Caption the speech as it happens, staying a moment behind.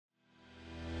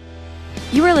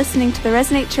You are listening to the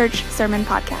Resonate Church Sermon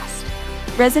Podcast.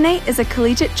 Resonate is a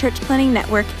collegiate church planting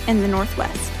network in the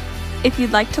Northwest. If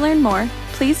you'd like to learn more,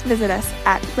 please visit us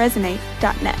at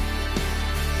resonate.net.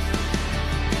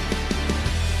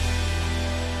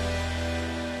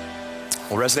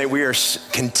 Well, Resonate, we are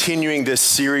continuing this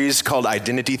series called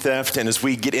Identity Theft. And as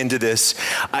we get into this,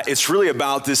 it's really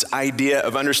about this idea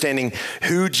of understanding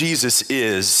who Jesus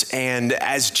is. And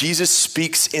as Jesus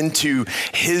speaks into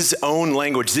his own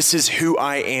language, this is who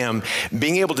I am,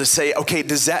 being able to say, okay,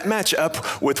 does that match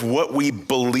up with what we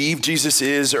believe Jesus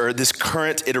is, or this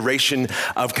current iteration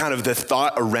of kind of the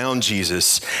thought around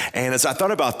Jesus? And as I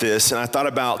thought about this, and I thought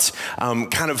about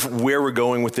kind of where we're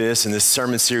going with this in this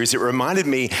sermon series, it reminded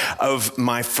me of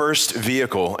my first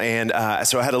vehicle. And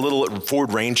so I had a little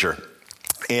Ford Ranger.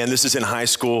 And this is in high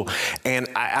school, and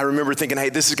I remember thinking, hey,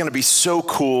 this is going to be so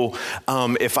cool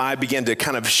if I begin to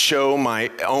kind of show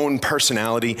my own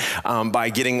personality by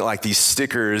getting like these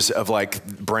stickers of like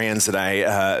brands that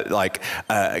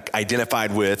I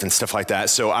identified with and stuff like that.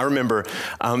 So I remember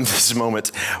this moment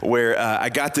where I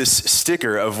got this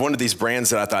sticker of one of these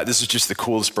brands that I thought this is just the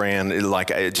coolest brand,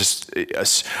 just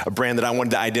a brand that I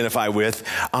wanted to identify with.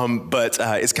 But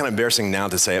it's kind of embarrassing now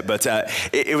to say it, but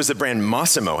it was the brand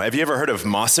Massimo. Have you ever heard of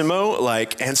Massimo?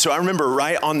 And so I remember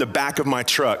right on the back of my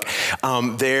truck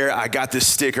there, I got this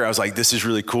sticker. I was like, this is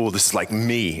really cool. This is like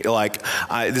me.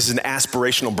 This is an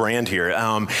aspirational brand here.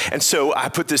 And so I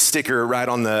put this sticker right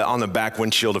on the back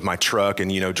windshield of my truck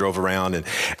and, drove around.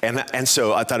 And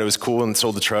so I thought it was cool and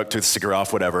sold the truck, took the sticker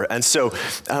off, whatever. And so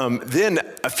then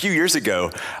a few years ago,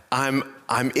 I'm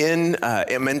in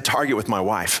Target with my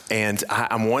wife, and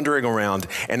I'm wandering around,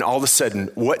 and all of a sudden,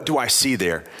 what do I see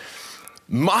there?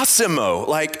 Massimo,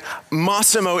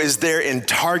 Massimo is there in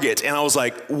Target. And I was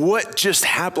like, what just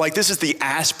happened? This is the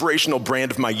aspirational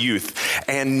brand of my youth.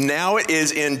 And now it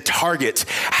is in Target.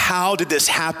 How did this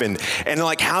happen? And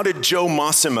how did Joe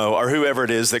Massimo, or whoever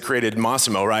it is that created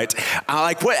Massimo, right?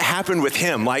 What happened with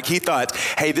him? He thought,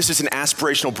 hey, this is an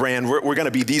aspirational brand. We're going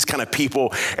to be these kind of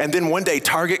people. And then one day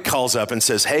Target calls up and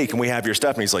says, hey, can we have your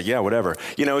stuff? And he's like, yeah, whatever.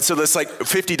 So this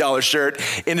 $50 shirt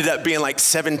ended up being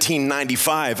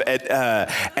 $17.95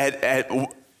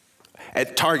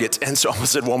 at Target, and so I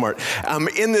almost said Walmart,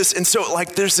 in this, and so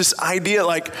there's this idea,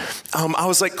 I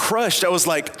was crushed. I was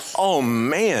like, oh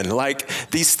man,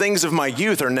 these things of my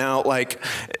youth are now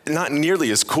not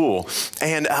nearly as cool,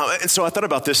 and so I thought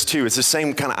about this too. It's the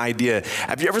same kind of idea.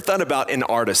 Have you ever thought about an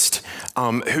artist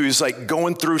who's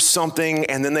going through something,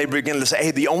 and then they begin to say,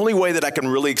 hey, the only way that I can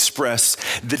really express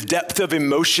the depth of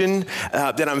emotion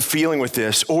that I'm feeling with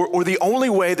this, or the only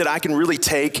way that I can really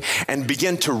take and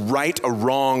begin to right a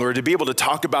wrong, or to be able to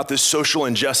talk about this social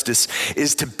injustice,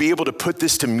 is to be able to put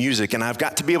this to music. And I've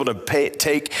got to be able to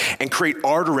take and create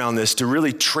art around this to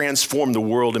really transform the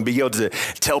world and be able to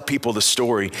tell people the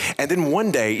story. And then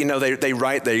one day, they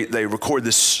record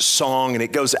this song, and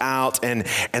it goes out, and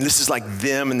this is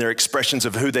them and their expressions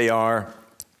of who they are.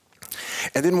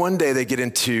 And then one day they get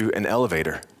into an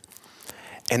elevator.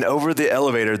 And over the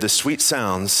elevator, the sweet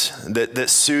sounds that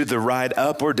soothe the ride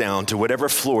up or down to whatever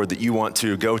floor that you want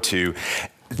to go to,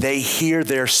 they hear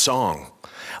their song.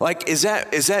 Is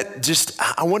that just,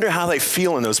 I wonder how they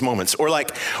feel in those moments.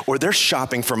 Or they're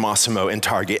shopping for Massimo in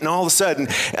Target, and all of a sudden,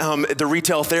 the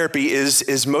retail therapy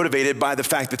is motivated by the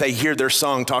fact that they hear their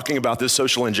song talking about this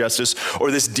social injustice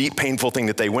or this deep, painful thing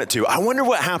that they went to. I wonder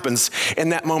what happens in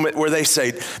that moment where they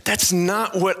say, that's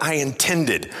not what I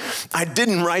intended. I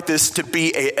didn't write this to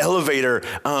be a elevator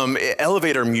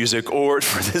music, or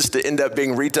for this to end up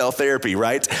being retail therapy,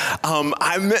 right?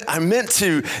 I meant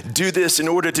to do this in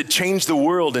order to change the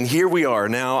world. And here we are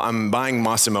now. I'm buying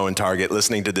Massimo in Target,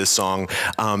 listening to this song.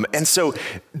 And so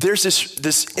there's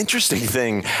this interesting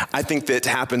thing, I think, that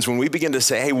happens when we begin to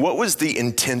say, hey, what was the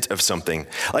intent of something?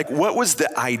 What was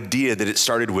the idea that it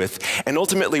started with? And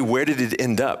ultimately, where did it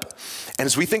end up? And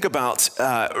as we think about,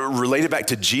 related back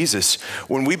to Jesus,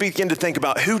 when we begin to think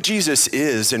about who Jesus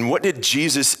is and what did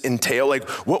Jesus entail,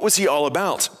 what was he all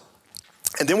about?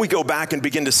 And then we go back and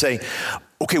begin to say,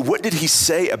 okay, what did he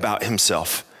say about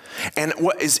himself? And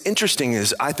what is interesting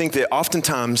is I think that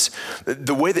oftentimes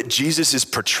the way that Jesus is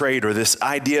portrayed, or this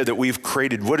idea that we've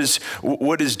created, what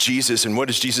is Jesus and what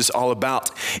is Jesus all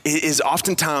about, is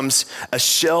oftentimes a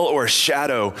shell or a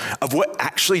shadow of what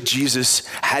actually Jesus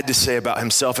had to say about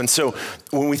himself. And so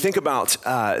when we think about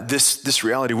this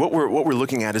reality, what we're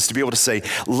looking at is to be able to say,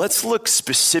 let's look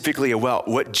specifically about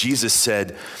what Jesus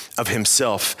said of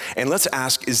himself. And let's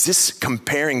ask, is this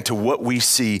comparing to what we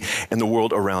see in the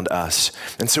world around us?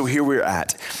 And so so here we're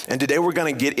at. And today we're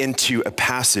going to get into a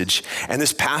passage. And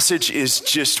this passage is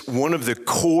just one of the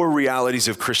core realities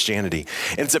of Christianity.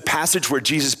 And it's a passage where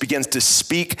Jesus begins to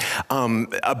speak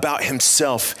about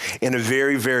himself in a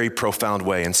very, very profound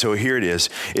way. And so here it is.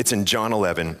 It's in John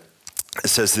 11. It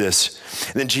says this,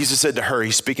 and then Jesus said to her,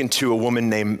 he's speaking to a woman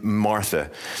named Martha.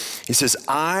 He says,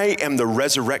 I am the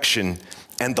resurrection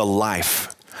and the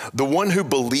life. The one who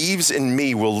believes in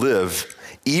me will live,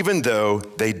 even though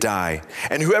they die.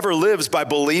 And whoever lives by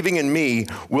believing in me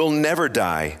will never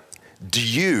die. Do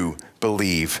you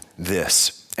believe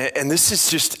this? And this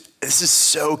is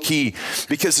so key,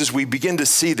 because as we begin to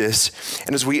see this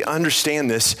and as we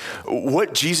understand this,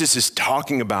 what Jesus is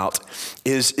talking about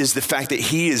is the fact that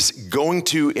he is going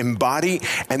to embody,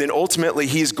 and then ultimately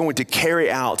he is going to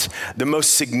carry out the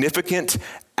most significant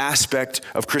aspect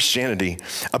of Christianity.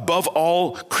 Above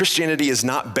all, Christianity is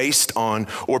not based on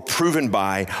or proven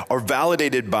by or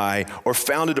validated by or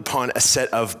founded upon a set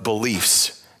of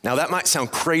beliefs. Now, that might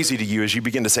sound crazy to you as you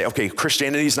begin to say, okay,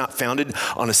 Christianity is not founded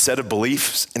on a set of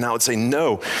beliefs. And I would say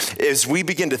no. As we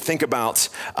begin to think about,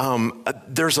 what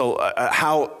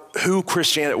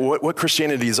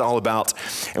Christianity is all about,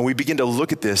 and we begin to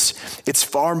look at this, it's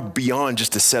far beyond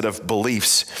just a set of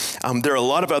beliefs. There are a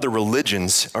lot of other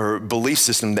religions or belief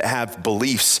systems that have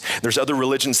beliefs. There's other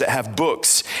religions that have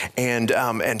books and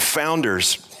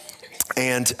founders.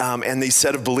 And these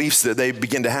set of beliefs that they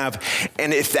begin to have.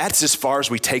 And if that's as far as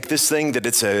we take this thing, that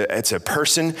it's a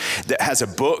person that has a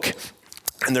book,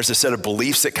 and there's a set of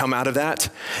beliefs that come out of that,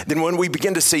 then when we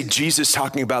begin to see Jesus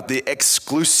talking about the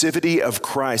exclusivity of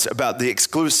Christ, about the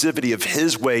exclusivity of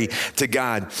his way to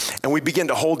God, and we begin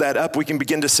to hold that up, we can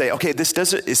begin to say, okay,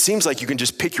 it seems like you can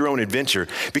just pick your own adventure,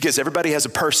 because everybody has a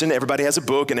person, everybody has a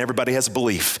book, and everybody has a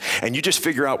belief. And you just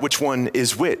figure out which one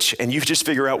is which, and you just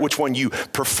figure out which one you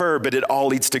prefer, but it all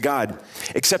leads to God.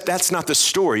 Except that's not the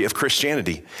story of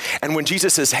Christianity. And when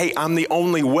Jesus says, hey, I'm the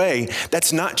only way,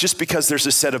 that's not just because there's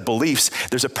a set of beliefs.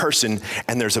 There's a person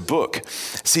and there's a book.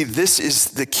 See, this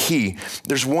is the key.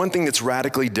 There's one thing that's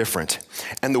radically different.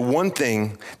 And the one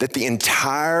thing that the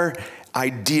entire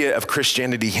idea of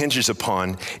Christianity hinges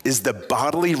upon is the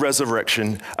bodily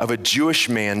resurrection of a Jewish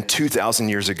man 2,000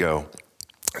 years ago.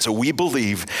 So we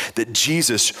believe that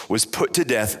Jesus was put to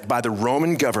death by the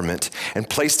Roman government and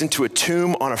placed into a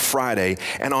tomb on a Friday,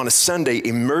 and on a Sunday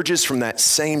emerges from that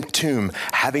same tomb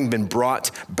having been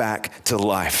brought back to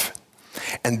life.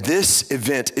 And this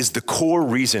event is the core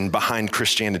reason behind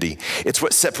Christianity. It's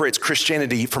what separates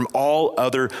Christianity from all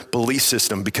other belief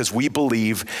systems, because we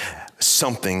believe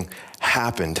something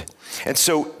happened. And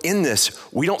so in this,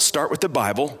 we don't start with the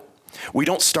Bible. We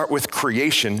don't start with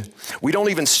creation. We don't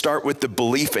even start with the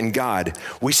belief in God.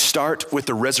 We start with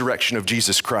the resurrection of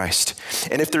Jesus Christ.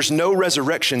 And if there's no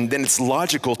resurrection, then it's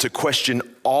logical to question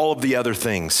all of the other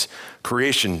things: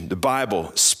 creation, the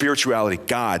Bible, spirituality,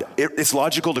 God. It's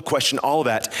logical to question all of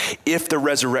that if the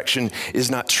resurrection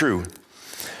is not true.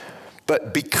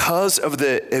 But because of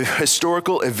the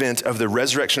historical event of the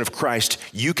resurrection of Christ,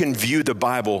 you can view the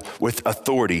Bible with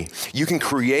authority. You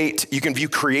can view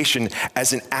creation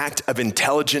as an act of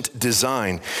intelligent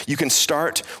design. You can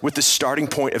start with the starting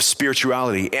point of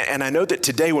spirituality. And I know that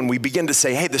today when we begin to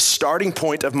say, hey, the starting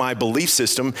point of my belief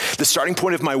system, the starting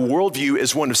point of my worldview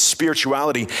is one of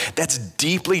spirituality, that's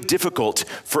deeply difficult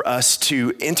for us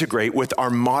to integrate with our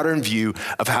modern view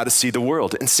of how to see the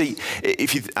world. And see,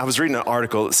 I was reading an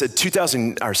article that said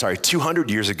 200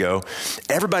 years ago,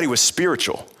 everybody was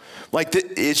spiritual. Like,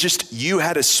 it's just, you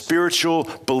had a spiritual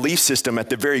belief system at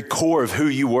the very core of who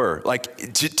you were.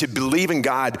 Like, to believe in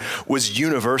God was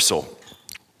universal.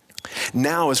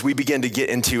 Now, as we begin to get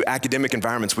into academic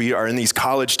environments, we are in these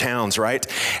college towns, right?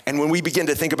 And when we begin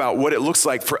to think about what it looks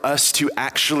like for us to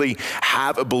actually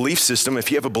have a belief system,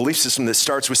 if you have a belief system that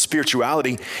starts with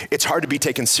spirituality, it's hard to be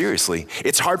taken seriously.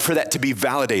 It's hard for that to be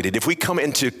validated. If we come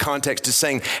into context to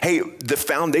saying, hey, the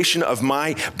foundation of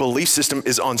my belief system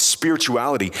is on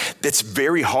spirituality, that's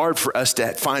very hard for us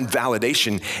to find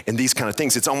validation in these kind of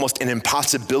things. It's almost an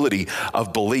impossibility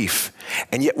of belief.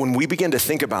 And yet when we begin to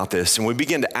think about this and we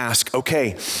begin to ask,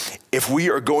 okay, if we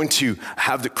are going to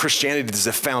have the Christianity as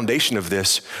a foundation of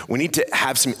this, we need to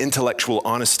have some intellectual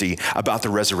honesty about the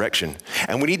resurrection.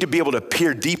 And we need to be able to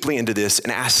peer deeply into this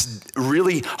and ask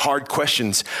really hard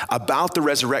questions about the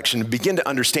resurrection and begin to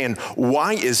understand,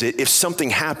 why is it, if something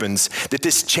happens, that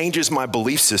this changes my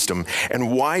belief system?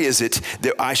 And why is it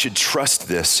that I should trust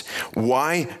this?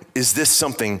 Why is this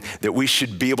something that we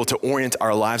should be able to orient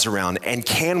our lives around? And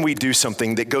can we do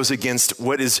something that goes against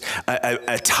what is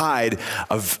a tide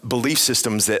of belief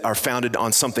systems that are founded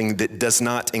on something that does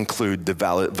not include the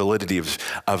validity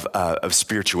of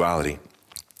spirituality?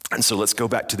 And so let's go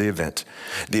back to the event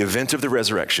of the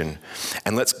resurrection,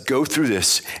 and let's go through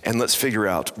this and let's figure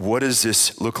out what does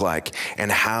this look like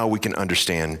and how we can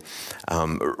understand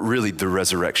really the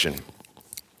resurrection.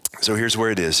 So here's where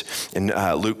it is in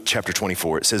Luke chapter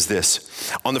 24. It says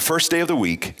this: on the first day of the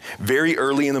week, very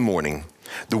early in the morning,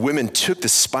 the women took the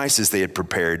spices they had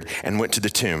prepared and went to the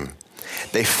tomb.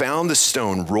 They found the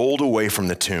stone rolled away from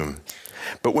the tomb.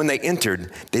 But when they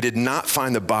entered, they did not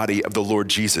find the body of the Lord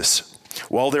Jesus.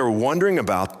 While they were wondering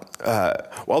about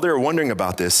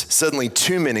this, suddenly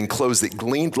two men in clothes that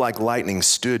gleamed like lightning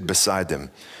stood beside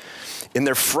them. In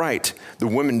their fright, the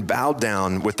women bowed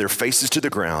down with their faces to the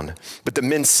ground. But the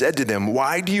men said to them,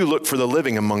 "Why do you look for the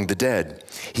living among the dead?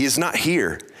 He is not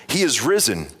here. He is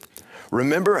risen.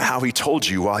 Remember how he told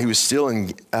you while he was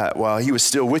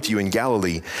still with you in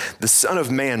Galilee, the Son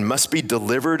of Man must be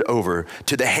delivered over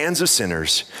to the hands of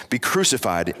sinners, be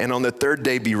crucified, and on the third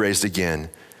day be raised again."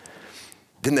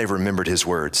 Then they remembered his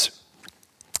words.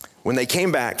 When they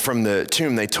came back from the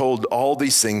tomb, they told all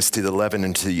these things to the 11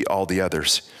 and to all the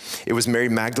others. It was Mary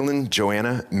Magdalene,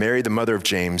 Joanna, Mary the mother of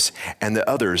James, and the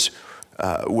others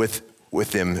with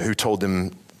them who told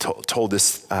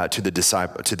this to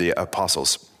the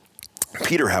apostles.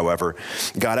 Peter, however,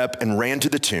 got up and ran to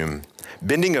the tomb.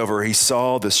 Bending over, he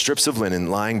saw the strips of linen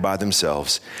lying by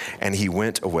themselves, and he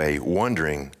went away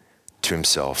wondering to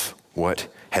himself what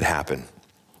had happened.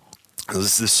 This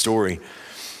is the story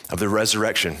of the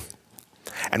resurrection.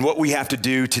 And what we have to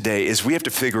do today is we have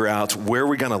to figure out where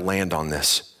we're going to land on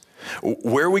this.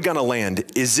 Where are we going to land?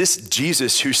 Is this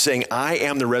Jesus who's saying, "I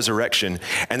am the resurrection,"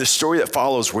 and the story that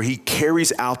follows where he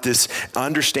carries out this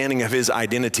understanding of his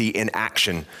identity in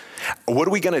action? What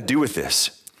are we going to do with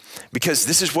this? Because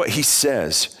this is what he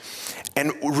says.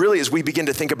 And really, as we begin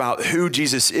to think about who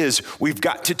Jesus is, we've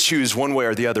got to choose one way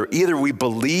or the other. Either we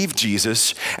believe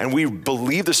Jesus and we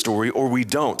believe the story, or we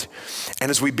don't.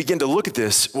 And as we begin to look at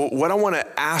this, what I want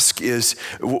to ask is,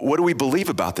 what do we believe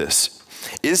about this?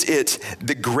 Is it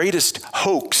the greatest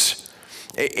hoax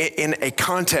in a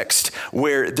context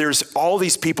where there's all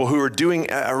these people who are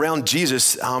doing around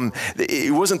Jesus?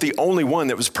 It wasn't the only one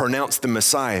that was pronounced the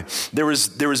Messiah. There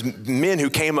was men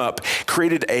who came up,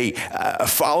 created a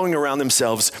following around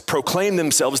themselves, proclaimed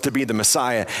themselves to be the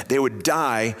Messiah. They would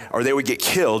die or they would get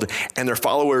killed, and their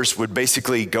followers would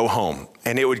basically go home,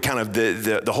 and it would kind of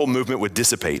the whole movement would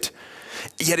dissipate.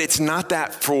 Yet it's not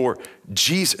that for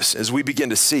Jesus, as we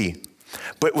begin to see.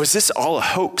 But was this all a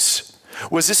hoax?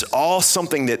 Was this all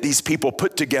something that these people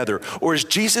put together? Or is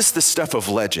Jesus the stuff of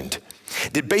legend?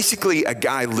 Did basically a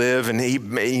guy live and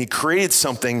he created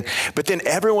something, but then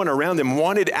everyone around him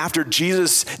wanted, after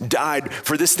Jesus died,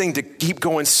 for this thing to keep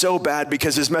going so bad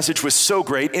because his message was so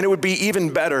great, and it would be even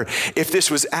better if this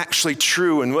was actually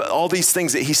true and all these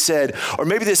things that he said. Or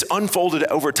maybe this unfolded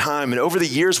over time, and over the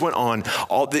years went on,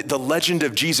 all the legend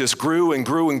of Jesus grew and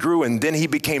grew and grew, and then he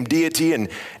became deity. And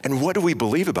what do we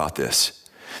believe about this?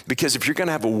 Because if you're going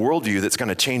to have a worldview that's going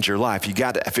to change your life, you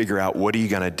got to figure out, what are you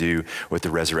going to do with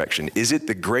the resurrection? Is it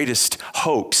the greatest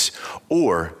hoax,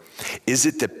 or is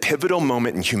it the pivotal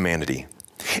moment in humanity?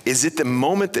 Is it the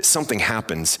moment that something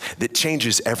happens that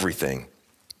changes everything?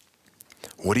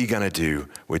 What are you going to do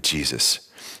with Jesus?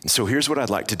 And so here's what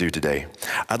I'd like to do today.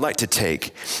 I'd like to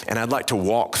take and I'd like to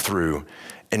walk through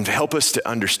and help us to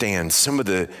understand some of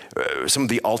the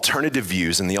alternative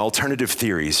views and the alternative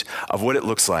theories of what it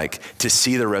looks like to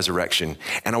see the resurrection.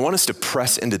 And I want us to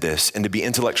press into this and to be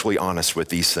intellectually honest with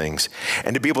these things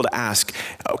and to be able to ask,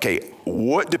 okay,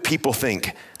 what do people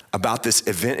think about this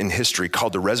event in history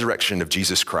called the resurrection of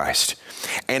Jesus Christ?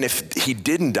 And if he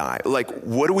didn't die, like,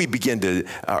 what do we begin to,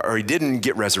 or he didn't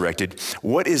get resurrected,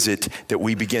 what is it that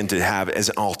we begin to have as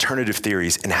an alternative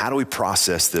theories, and how do we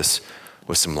process this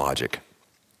with some logic?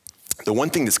 The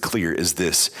one thing that's clear is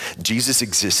this: Jesus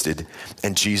existed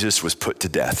and Jesus was put to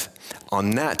death.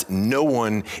 On that, no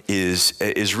one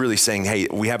is really saying, hey,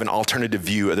 we have an alternative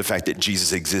view of the fact that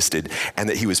Jesus existed and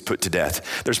that he was put to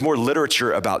death. There's more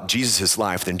literature about Jesus'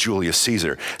 life than Julius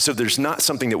Caesar. So there's not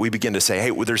something that we begin to say,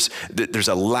 hey, well, there's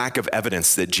a lack of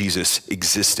evidence that Jesus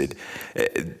existed.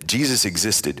 Jesus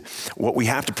existed. What we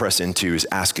have to press into is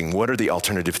asking, what are the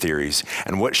alternative theories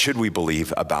and what should we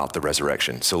believe about the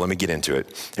resurrection? So let me get into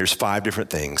it. There's 5 different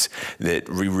things that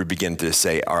we begin to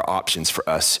say are options for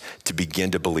us to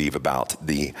begin to believe about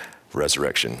the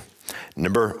resurrection.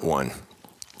 Number 1,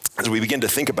 as we begin to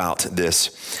think about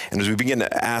this, and as we begin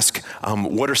to ask,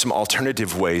 what are some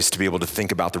alternative ways to be able to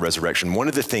think about the resurrection? One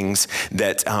of the things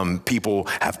that people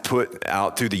have put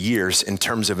out through the years in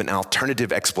terms of an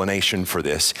alternative explanation for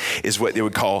this is what they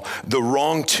would call the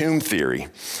wrong tomb theory,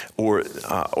 or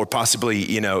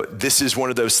possibly, this is one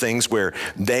of those things where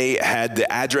they had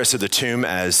the address of the tomb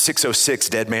as 606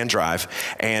 Dead Man Drive,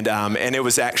 and it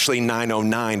was actually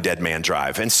 909 Dead Man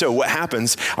Drive. And so what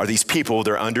happens are these people,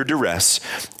 they're under duress,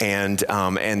 and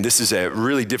this is a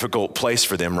really difficult place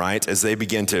for them, right? As they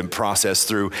begin to process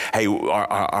through, hey,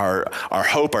 our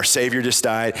hope, our Savior just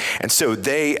died. And so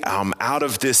they, out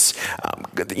of this,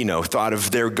 thought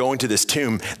of they're going to this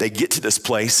tomb, they get to this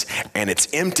place and it's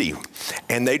empty.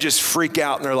 And they just freak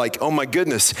out and they're like, oh my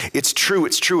goodness, it's true.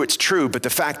 But the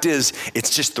fact is,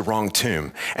 it's just the wrong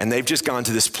tomb. And they've just gone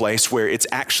to this place where it's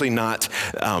actually not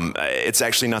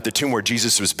the tomb where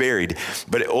Jesus was buried,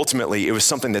 but ultimately it was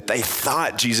something that they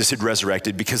thought Jesus had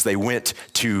resurrected because they went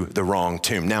to the wrong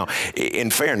tomb. Now, in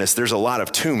fairness, there's a lot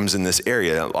of tombs in this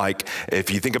area. Like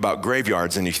if you think about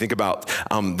graveyards and you think about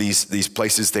these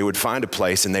places, they would find a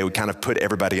place and they would kind of put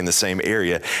everybody in the same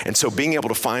area. And so being able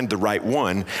to find the right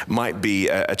one might be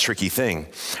a tricky thing.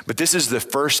 But this is the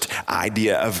first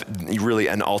idea of really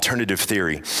an alternative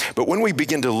theory. But when we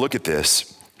begin to look at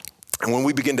this, and when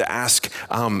we begin to ask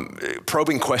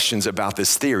probing questions about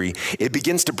this theory, it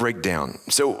begins to break down.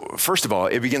 So first of all,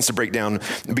 it begins to break down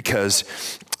because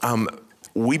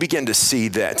we begin to see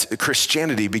that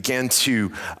Christianity began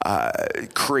to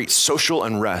create social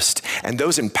unrest, and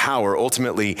those in power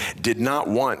ultimately did not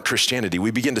want Christianity.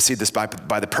 We begin to see this by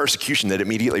the persecution that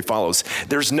immediately follows.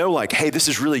 There's no like, hey, this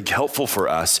is really helpful for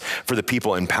us, for the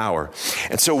people in power.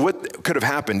 And so what could have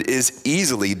happened is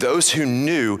easily those who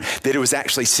knew that it was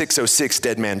actually 606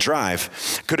 Dead Man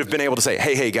Drive could have been able to say,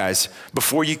 hey guys,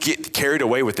 before you get carried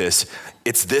away with this,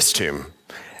 it's this tomb.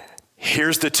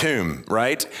 Here's the tomb,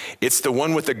 right? It's the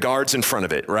one with the guards in front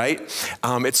of it, right?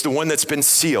 It's the one that's been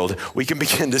sealed. We can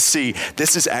begin to see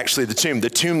this is actually the tomb.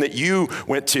 The tomb that you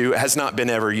went to has not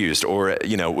been ever used or,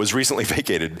 was recently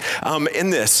vacated in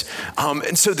this.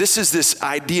 And so this is this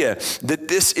idea that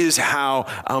this is how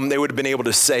they would have been able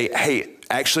to say, hey,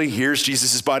 actually, here's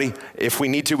Jesus' body. If we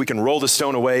need to, we can roll the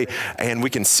stone away and we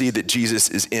can see that Jesus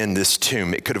is in this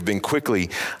tomb. It could have been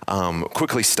quickly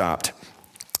stopped.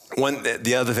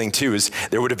 The other thing too is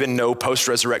there would have been no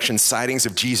post-resurrection sightings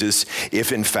of Jesus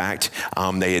if in fact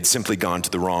they had simply gone to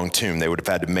the wrong tomb. They would have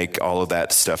had to make all of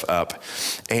that stuff up.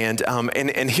 And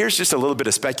here's just a little bit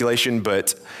of speculation,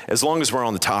 but as long as we're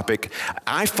on the topic,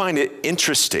 I find it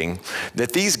interesting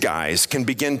that these guys can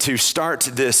begin to start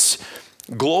this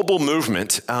global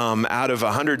movement out of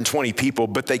 120 people,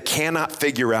 but they cannot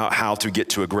figure out how to get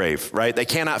to a grave, right? They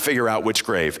cannot figure out which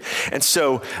grave. And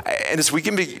so, as we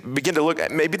can begin to look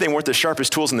at, maybe they weren't the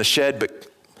sharpest tools in the shed,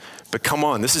 but come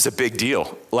on, this is a big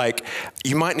deal. Like,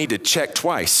 you might need to check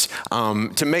twice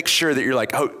to make sure that you're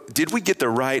like, oh, did we get the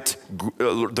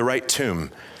right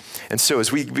tomb? And so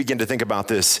as we begin to think about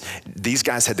this, these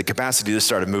guys had the capacity to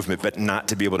start a movement, but not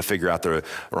to be able to figure out the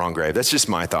wrong grave. That's just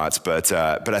my thoughts, but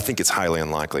I think it's highly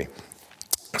unlikely.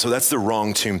 So that's the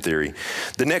wrong tomb theory.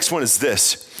 The next one is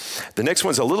this. The next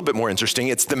one's a little bit more interesting.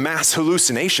 It's the mass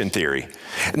hallucination theory.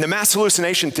 And the mass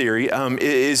hallucination theory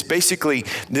is basically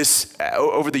this,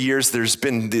 over the years, there's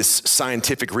been this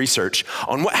scientific research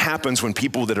on what happens when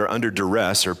people that are under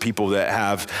duress or people that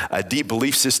have a deep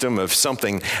belief system of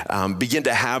something begin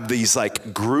to have these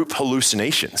like group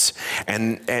hallucinations.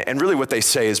 And really what they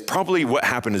say is probably what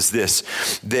happened is this,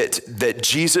 that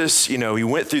Jesus, he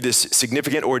went through this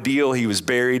significant ordeal, he was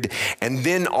buried, and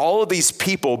then all of these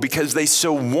people, because they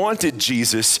so wanted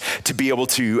Jesus to be able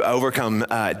to overcome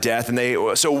death, and they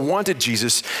so wanted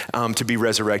Jesus to be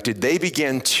resurrected, they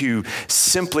began to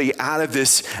simply, out of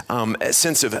this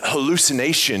sense of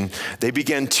hallucination, they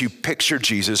began to picture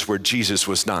Jesus where Jesus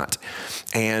was not.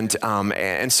 And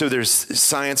so there's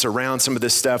science around some of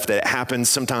this stuff that happens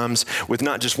sometimes with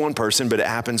not just one person, but it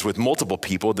happens with multiple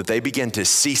people, that they begin to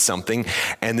see something,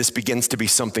 and this begins to be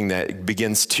something that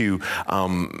begins to,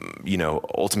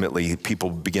 ultimately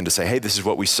people begin to say, hey, this is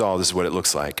what we saw, this is what it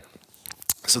looks like.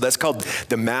 So that's called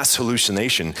the mass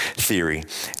hallucination theory.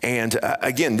 And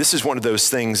again, this is one of those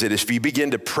things that if you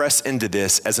begin to press into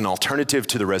this as an alternative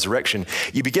to the resurrection,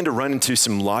 you begin to run into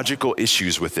some logical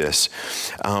issues with this.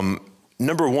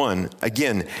 Number one,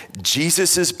 again,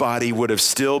 Jesus's body would have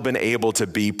still been able to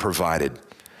be provided.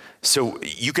 So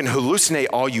you can hallucinate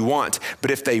all you want, but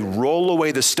if they roll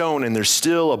away the stone and there's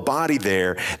still a body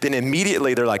there, then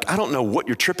immediately they're like, I don't know what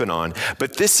you're tripping on,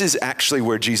 but this is actually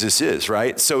where Jesus is,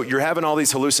 right? So you're having all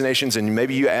these hallucinations and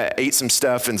maybe you ate some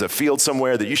stuff in a field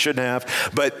somewhere that you shouldn't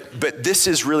have, but this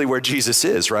is really where Jesus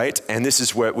is, right? And this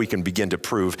is what we can begin to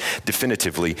prove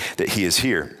definitively that he is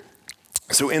here.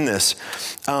 So in this,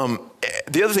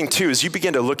 the other thing too is you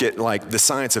begin to look at like the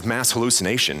science of mass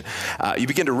hallucination. You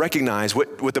begin to recognize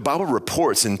what the Bible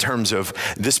reports in terms of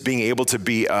this being able to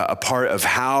be a part of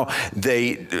how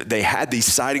they had these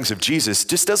sightings of Jesus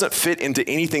just doesn't fit into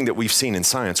anything that we've seen in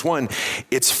science. One,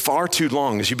 it's far too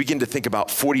long. As you begin to think about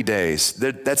 40 days,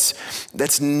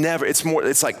 that's never,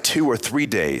 it's like 2 or 3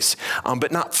 days,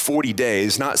 but not 40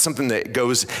 days, not something that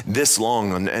goes this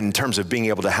long in terms of being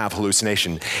able to have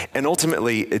hallucination. And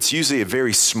ultimately, it's usually a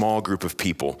very small group of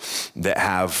people that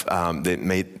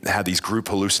may have these group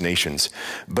hallucinations.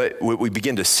 But what we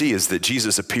begin to see is that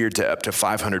Jesus appeared to up to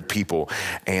 500 people,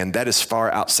 and that is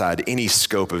far outside any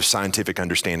scope of scientific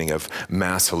understanding of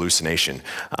mass hallucination.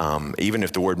 Even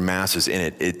if the word mass is in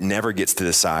it, it never gets to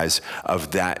the size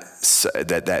of that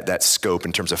scope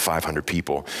in terms of 500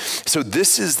 people. So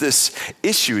this is this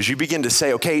issue as you begin to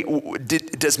say, okay,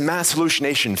 does mass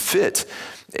hallucination fit?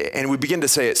 And we begin to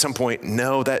say at some point,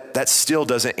 no, that still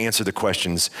doesn't answer the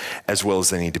questions as well as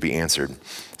they need to be answered.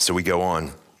 So we go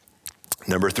on.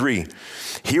 Number 3,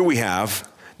 here we have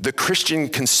the Christian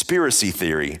conspiracy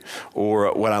theory,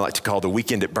 or what I like to call the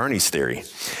Weekend at Bernie's theory.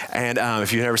 And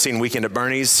if you've never seen Weekend at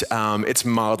Bernie's, it's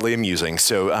mildly amusing.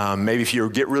 So maybe if you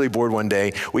get really bored one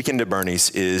day, Weekend at Bernie's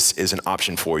is an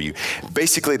option for you.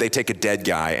 Basically, they take a dead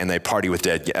guy and they party with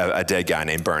a dead guy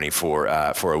named Bernie for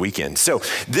a weekend. So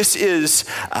this is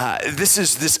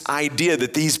this idea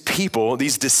that these people,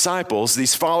 these disciples,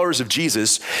 these followers of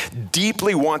Jesus,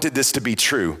 deeply wanted this to be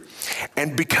true.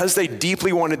 And because they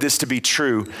deeply wanted this to be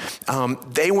true,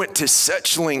 they went to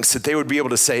such lengths that they would be able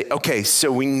to say, okay,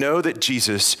 so we know that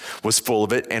Jesus was full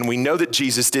of it, and we know that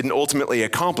Jesus didn't ultimately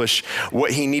accomplish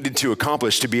what he needed to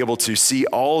accomplish to be able to see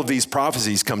all of these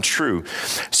prophecies come true.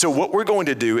 So what we're going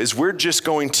to do is we're just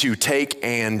going to take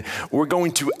and we're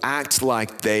going to act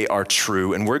like they are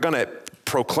true, and we're going to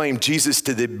proclaim Jesus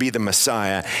to be the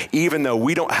Messiah, even though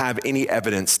we don't have any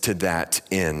evidence to that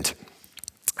end.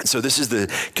 So this is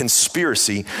the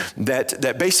conspiracy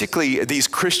that basically these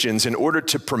Christians, in order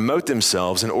to promote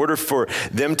themselves, in order for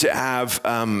them to have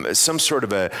some sort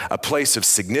of a place of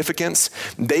significance,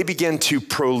 they begin to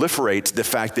proliferate the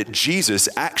fact that Jesus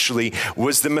actually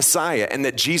was the Messiah and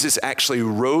that Jesus actually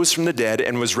rose from the dead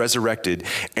and was resurrected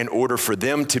in order for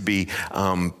them to be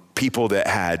people that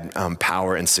had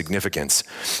power and significance.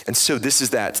 And so this is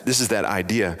that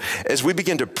idea. As we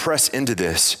begin to press into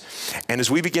this, and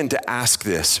as we begin to ask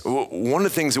this, one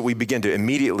of the things that we begin to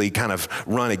immediately kind of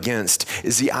run against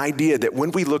is the idea that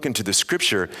when we look into the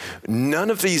scripture,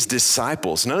 none of these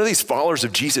disciples, none of these followers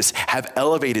of Jesus have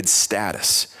elevated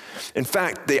status. In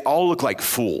fact, they all look like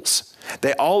fools.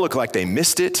 They all look like they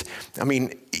missed it. I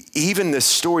mean, even this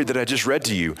story that I just read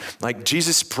to you, like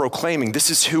Jesus proclaiming,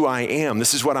 this is who I am,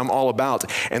 this is what I'm all about.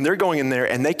 And they're going in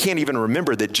there and they can't even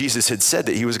remember that Jesus had said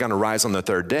that he was going to rise on the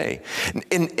third day.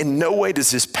 In no way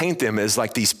does this paint them as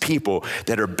like these people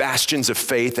that are bastions of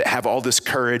faith, that have all this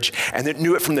courage and that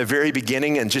knew it from the very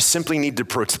beginning and just simply need to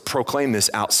proclaim this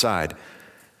outside.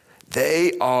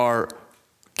 They are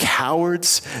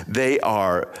cowards, they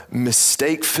are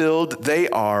mistake-filled, they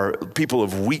are people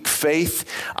of weak faith.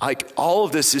 Like all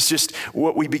of this is just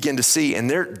what we begin to see, and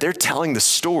they're telling the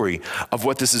story of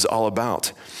what this is all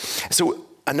about. So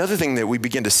another thing that we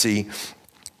begin to see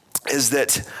is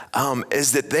that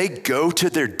they go to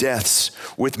their deaths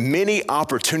with many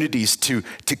opportunities to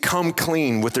come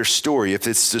clean with their story, if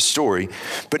it's the story,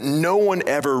 but no one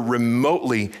ever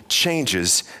remotely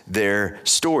changes their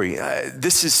story.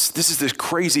 This is the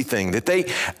crazy thing that they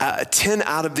 10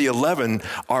 out of the 11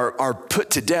 are put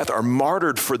to death, are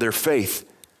martyred for their faith.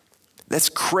 That's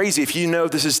crazy. If you know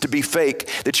this is to be fake,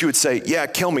 that you would say, yeah,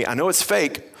 kill me. I know it's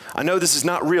fake. I know this is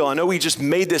not real. I know we just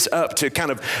made this up to kind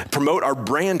of promote our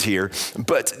brand here,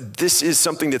 but this is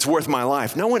something that's worth my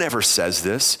life. No one ever says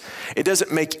this. It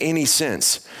doesn't make any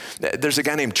sense. There's a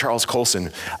guy named Charles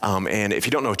Colson, and if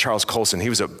you don't know Charles Colson, he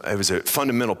was a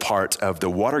fundamental part of the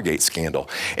Watergate scandal.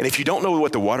 And if you don't know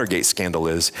what the Watergate scandal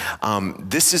is,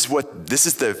 this is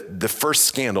the first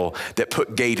scandal that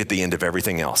put gate at the end of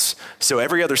everything else. So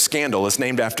every other scandal is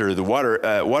named after the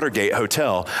Watergate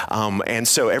Hotel, and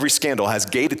so every scandal has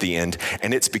gate at the end,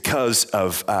 and it's because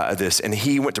of this. And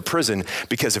he went to prison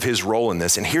because of his role in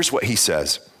this. And here's what he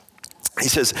says. He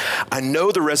says, I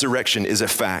know the resurrection is a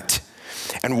fact,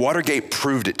 And Watergate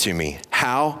proved it to me.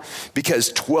 How?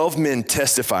 Because 12 men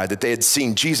testified that they had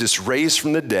seen Jesus raised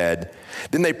from the dead.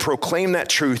 Then they proclaimed that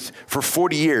truth for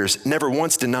 40 years, never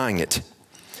once denying it.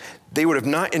 They would have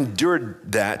not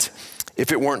endured that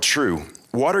if it weren't true.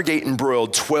 Watergate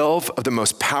embroiled 12 of the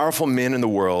most powerful men in the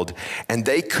world, and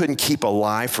they couldn't keep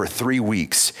alive for 3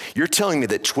 weeks. You're telling me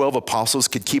that 12 apostles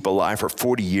could keep alive for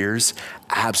 40 years?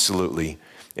 Absolutely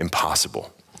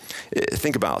impossible.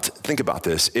 Think about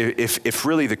this. If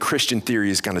really the Christian theory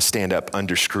is going to stand up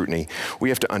under scrutiny, we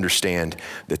have to understand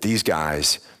that these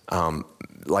guys, you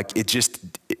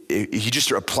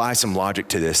just apply some logic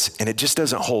to this, and it just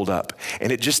doesn't hold up.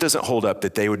 And it just doesn't hold up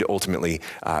that they would ultimately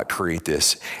create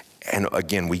this. And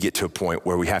again, we get to a point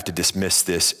where we have to dismiss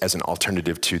this as an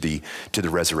alternative to the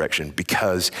resurrection,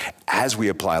 because as we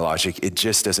apply logic, it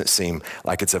just doesn't seem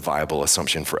like it's a viable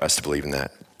assumption for us to believe in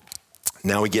that.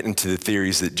 Now we get into the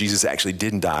theories that Jesus actually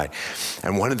didn't die.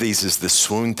 And one of these is the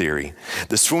swoon theory.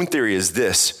 The swoon theory is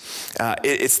this.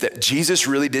 It's that Jesus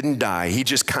really didn't die. He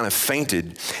just kind of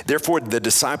fainted. Therefore, the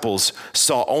disciples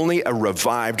saw only a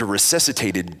revived or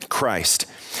resuscitated Christ.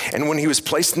 And when he was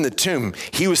placed in the tomb,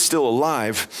 he was still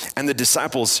alive, and the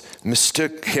disciples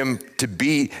mistook him to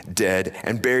be dead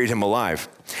and buried him alive.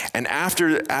 And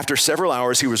after several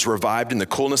hours, he was revived in the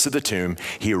coolness of the tomb.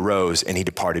 He arose and he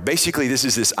departed. Basically, this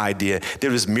is this idea that it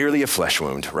was merely a flesh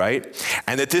wound, right?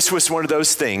 And that this was one of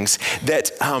those things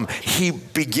that he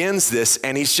begins this,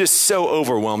 and he's just so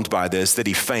overwhelmed by this that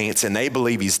he faints, and they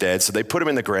believe he's dead. So they put him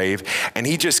in the grave, and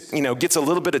he just, gets a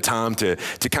little bit of time to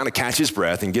kind of catch his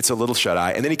breath and gets a little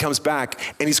shut-eye. And then he comes back,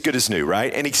 and he's good as new,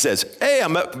 right? And he says, hey,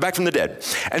 I'm back from the dead.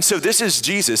 And so this is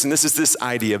Jesus, and this is this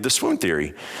idea of the swoon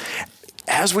theory.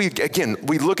 As we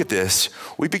look at this,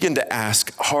 we begin to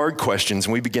ask hard questions,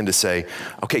 and we begin to say,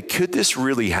 okay, could this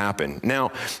really happen?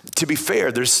 Now, to be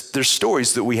fair, there's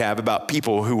stories that we have about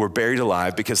people who were buried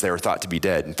alive because they were thought to be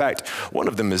dead. In fact, one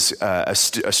of them is a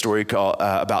story called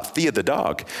about Thea the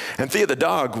dog. And Thea the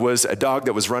dog was a dog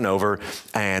that was run over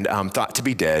and thought to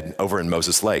be dead over in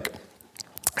Moses Lake.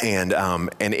 And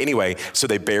anyway, so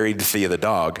they buried Thea the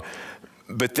dog.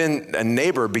 But then a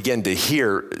neighbor began to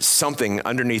hear something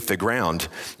underneath the ground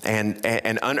and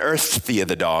unearthed Thea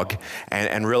the dog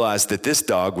and realized that this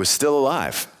dog was still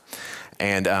alive.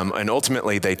 And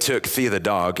ultimately, they took Thea the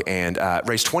dog and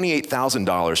raised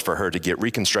 $28,000 for her to get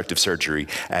reconstructive surgery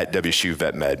at WSU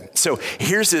Vet Med. So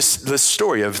here's this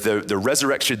story of the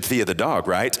resurrection Thea the dog,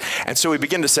 right? And so we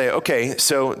begin to say, okay,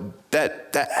 so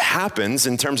that happens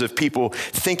in terms of people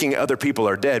thinking other people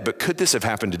are dead, but could this have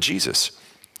happened to Jesus?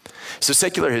 So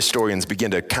secular historians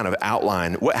begin to kind of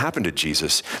outline what happened to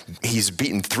Jesus. He's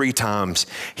beaten 3 times.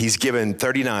 He's given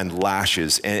 39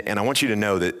 lashes. And I want you to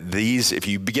know that these, if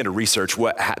you begin to research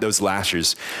those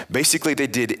lashes, basically they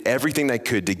did everything they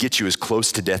could to get you as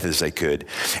close to death as they could.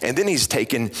 And then he's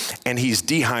taken and he's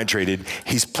dehydrated.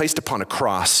 He's placed upon a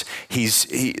cross.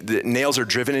 The nails are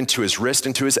driven into his wrist,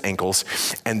 into his ankles.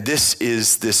 And this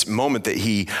is this moment that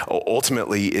he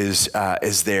ultimately is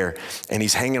there. And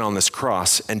he's hanging on this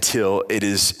cross until it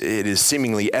is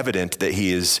seemingly evident that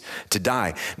he is to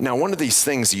die. Now, one of these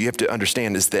things you have to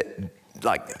understand is that,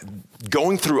 like,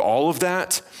 going through all of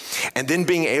that and then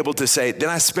being able to say, then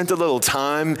I spent a little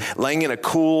time laying in a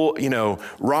cool,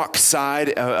 rock side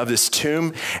of this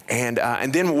tomb. And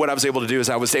then what I was able to do is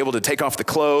I was able to take off the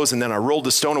clothes, and then I rolled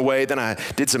the stone away. Then I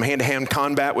did some hand-to-hand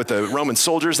combat with the Roman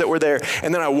soldiers that were there.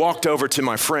 And then I walked over to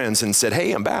my friends and said,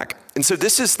 hey, I'm back. And so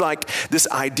this is like this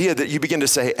idea that you begin to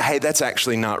say, hey, that's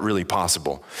actually not really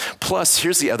possible. Plus,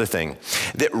 here's the other thing,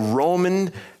 that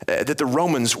the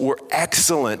Romans were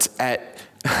excellent at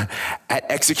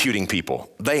executing people.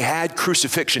 They had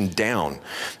crucifixion down.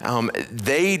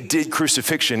 They did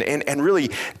crucifixion, and really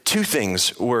 2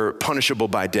 things were punishable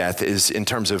by death is in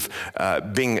terms of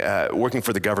working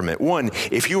for the government. 1,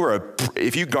 if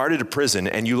you guarded a prison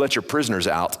and you let your prisoners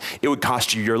out, it would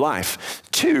cost you your life.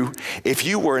 2, if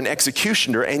you were an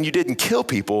executioner and you didn't kill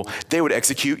people, they would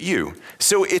execute you.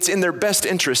 So it's in their best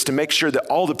interest to make sure that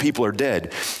all the people are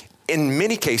dead. In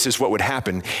many cases, what would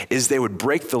happen is they would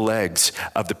break the legs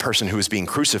of the person who was being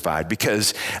crucified,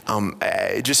 because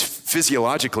just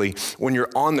physiologically, when you're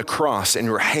on the cross and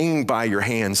you're hanging by your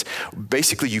hands,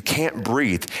 basically you can't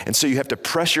breathe. And so you have to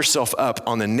press yourself up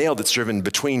on the nail that's driven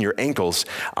between your ankles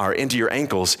or into your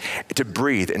ankles to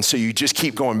breathe. And so you just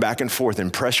keep going back and forth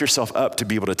and press yourself up to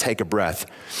be able to take a breath.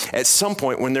 At some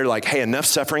point when they're like, hey, enough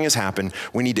suffering has happened,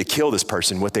 we need to kill this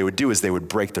person, what they would do is they would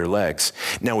break their legs.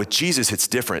 Now with Jesus, it's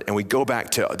different. And we we go back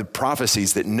to the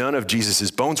prophecies that none of Jesus's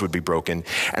bones would be broken.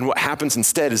 And what happens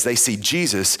instead is they see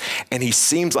Jesus and he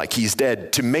seems like he's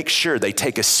dead. To make sure, they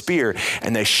take a spear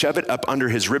and they shove it up under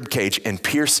his rib cage and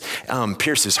pierce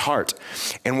his heart.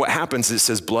 And what happens is it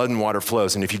says blood and water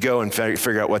flows. And if you go and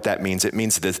figure out what that means, it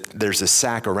means that there's a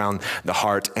sac around the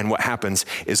heart. And what happens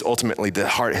is ultimately the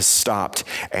heart has stopped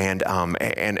and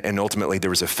ultimately there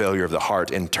was a failure of the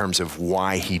heart in terms of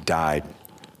why he died.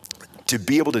 To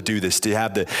be able to do this, to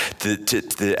have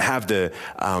the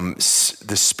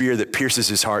spear that pierces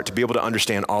his heart, to be able to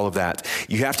understand all of that,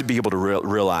 you have to be able to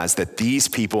realize that these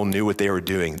people knew what they were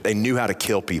doing. They knew how to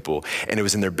kill people, and it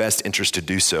was in their best interest to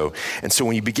do so. And so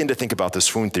when you begin to think about the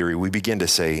swoon theory, we begin to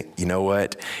say, you know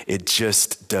what? It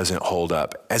just doesn't hold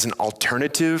up. As an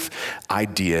alternative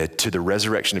idea to the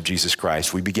resurrection of Jesus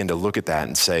Christ, we begin to look at that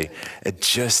and say, it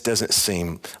just doesn't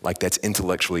seem like that's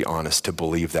intellectually honest to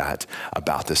believe that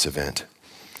about this event.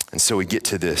 And so we get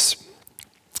to this,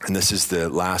 and this is the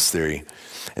last theory,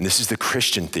 and this is the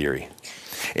Christian theory.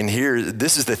 And here,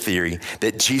 this is the theory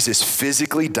that Jesus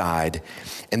physically died,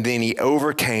 and then he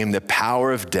overcame the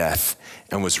power of death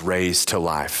and was raised to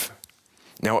life.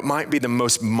 Now, it might be the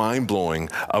most mind-blowing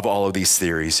of all of these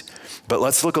theories, but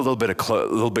let's look a little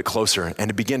bit closer and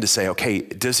to begin to say, okay,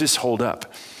 does this hold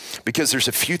up? Because there's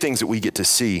a few things that we get to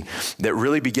see that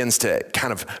really begins to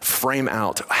kind of frame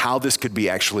out how this could be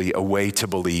actually a way to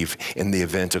believe in the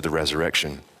event of the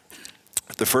resurrection.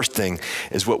 The first thing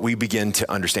is what we begin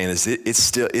to understand is it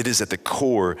is at the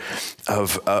core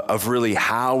of really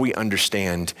how we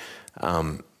understand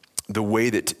the way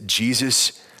that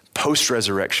Jesus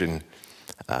post-resurrection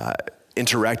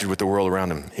interacted with the world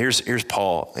around him. Here's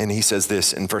Paul, and he says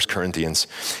this in 1 Corinthians.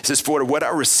 He says, "For what I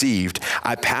received,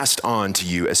 I passed on to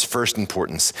you as first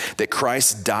importance, that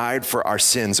Christ died for our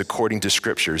sins according to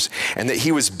scriptures, and that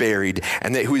he was buried,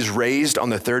 and that he was raised on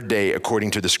the third day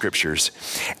according to the scriptures,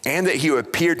 and that he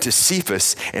appeared to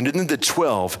Cephas and then the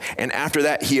 12, and after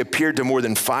that he appeared to more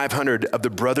than 500 of the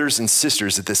brothers and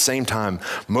sisters at the same time,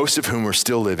 most of whom are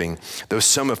still living, though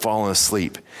some have fallen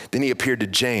asleep. Then he appeared to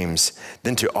James,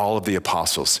 then to all of the apostles."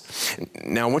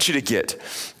 Now, I want you to get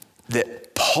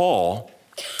that Paul,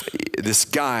 this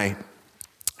guy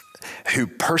who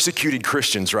persecuted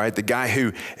Christians, right? The guy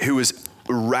who was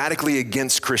radically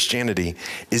against Christianity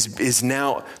is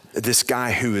now this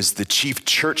guy who is the chief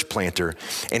church planter,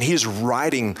 and he is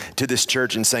writing to this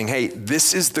church and saying, hey,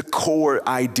 this is the core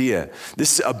idea.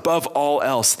 This is above all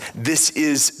else. This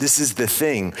is the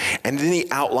thing. And then he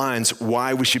outlines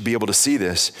why we should be able to see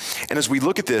this. And as we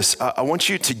look at this, I want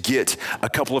you to get a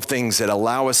couple of things that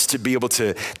allow us to be able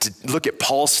to look at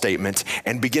Paul's statement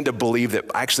and begin to believe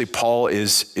that actually Paul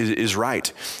is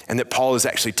right and that Paul is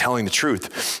actually telling the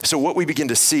truth. So what we begin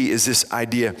to see is this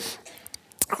idea,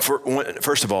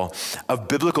 first of all, of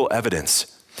biblical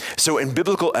evidence. So in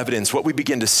biblical evidence, what we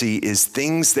begin to see is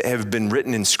things that have been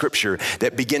written in Scripture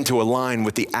that begin to align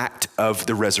with the act of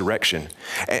the resurrection.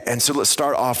 And so let's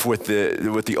start off with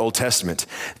the Old Testament.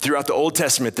 Throughout the Old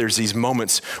Testament, there's these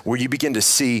moments where you begin to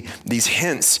see these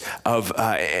hints of,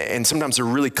 and sometimes they're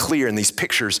really clear in these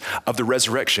pictures of the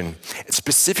resurrection.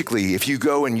 Specifically, if you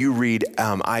go and you read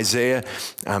Isaiah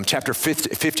chapter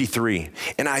 53.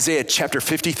 In Isaiah chapter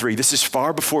 53, this is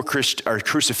far before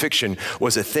crucifixion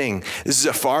was a thing. This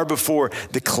is far before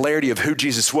the clarity of who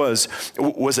Jesus was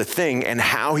a thing, and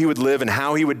how he would live and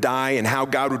how he would die and how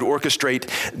God would orchestrate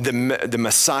the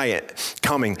Messiah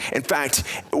coming. In fact,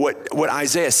 what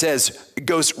Isaiah says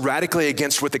goes radically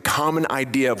against what the common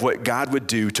idea of what God would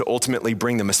do to ultimately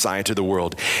bring the Messiah to the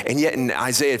world. And yet in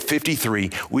Isaiah 53,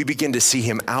 we begin to see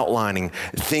him outlining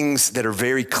things that are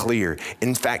very clear.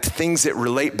 In fact, things that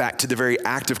relate back to the very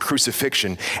act of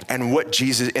crucifixion and what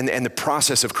Jesus and the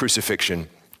process of crucifixion.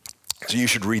 So you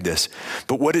should read this.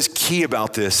 But what is key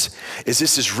about this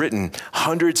is written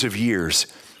hundreds of years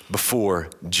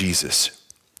before Jesus.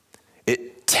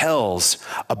 It tells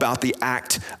about the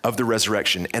act of the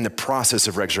resurrection and the process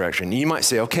of resurrection. You might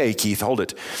say, okay, Keith, hold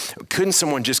it. Couldn't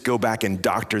someone just go back and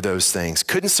doctor those things?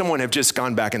 Couldn't someone have just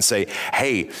gone back and say,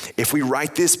 hey, if we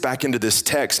write this back into this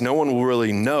text, no one will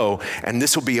really know, and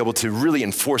this will be able to really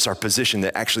enforce our position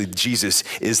that actually Jesus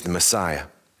is the Messiah.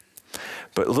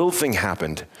 But a little thing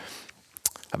happened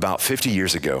about 50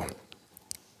 years ago.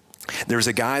 there was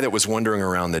a guy that was wandering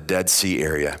around the Dead Sea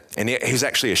area, and he was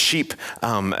actually a sheep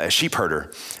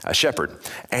herder, a shepherd,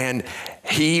 and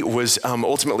he was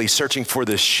ultimately searching for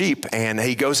this sheep, and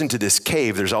he goes into this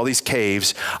cave. There's all these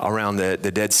caves around the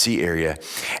Dead Sea area,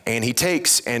 and he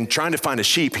takes and trying to find a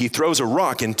sheep, he throws a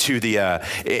rock into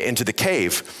the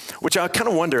cave, which I kind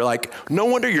of wonder, like, no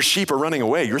wonder your sheep are running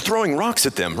away. You're throwing rocks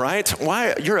at them, right?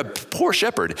 Why? You're a poor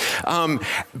shepherd.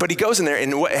 But he goes in there,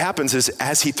 and what happens is,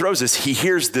 as he throws this, he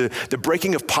hears the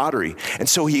breaking of pottery, and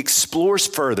so he explores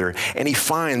further, and he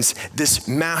finds this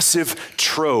massive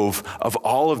trove of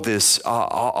all of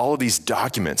these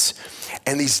documents.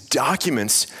 And these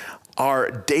documents are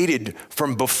dated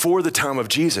from before the time of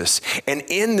Jesus. And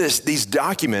in these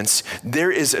documents,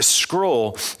 there is a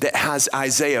scroll that has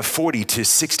Isaiah 40 to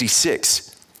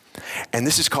 66. And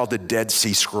this is called the Dead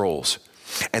Sea Scrolls.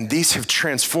 And these have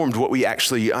transformed what we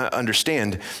actually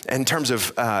understand in terms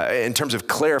of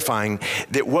clarifying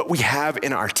that what we have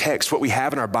in our text, what we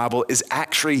have in our Bible, is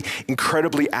actually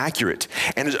incredibly accurate.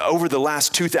 And over the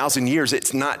last 2,000 years,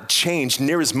 it's not changed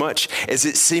near as much as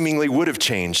it seemingly would have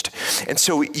changed. And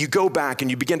so you go back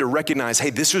and you begin to recognize,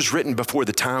 hey, this was written before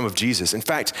the time of Jesus. In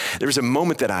fact, there was a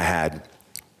moment that I had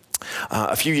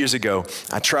a few years ago.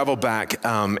 I traveled back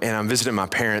and I'm visiting my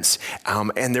parents,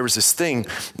 and there was this thing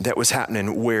that was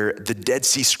happening where the Dead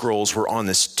Sea Scrolls were on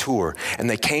this tour, and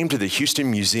they came to the Houston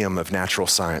Museum of Natural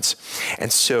Science.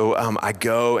 And so I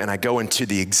go into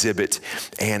the exhibit,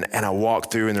 and I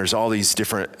walk through, and there's all these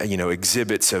different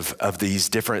exhibits of these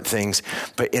different things.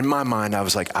 But in my mind, I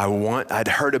was like, I'd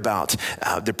heard about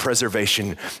the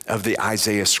preservation of the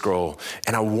Isaiah scroll,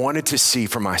 and I wanted to see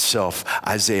for myself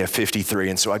Isaiah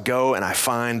 53. And so I go and I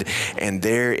find, and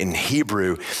there in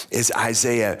Hebrew is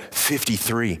Isaiah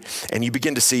 53. And you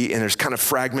begin to see, and there's kind of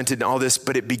fragmented and all this,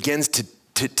 but it begins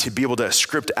to be able to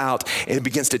script out, and it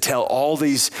begins to tell all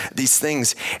these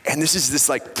things. And this is this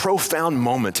like profound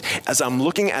moment as I'm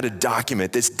looking at a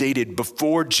document that's dated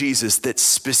before Jesus that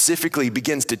specifically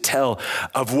begins to tell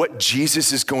of what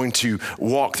Jesus is going to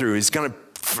walk through. He's going to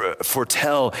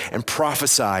foretell and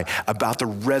prophesy about the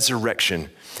resurrection.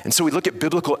 And so we look at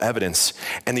biblical evidence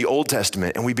in the Old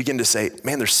Testament, and we begin to say,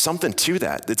 man, there's something to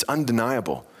that that's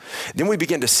undeniable. Then we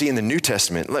begin to see in the New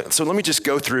Testament. So let me just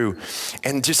go through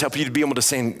and just help you to be able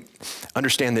to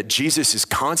understand that Jesus is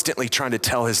constantly trying to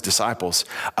tell his disciples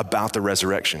about the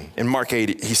resurrection. In Mark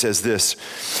 8, he says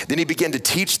this, then he began to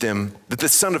teach them that the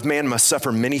Son of Man must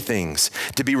suffer many things,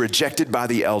 to be rejected by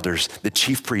the elders, the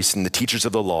chief priests, and the teachers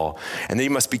of the law, and that he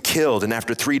must be killed and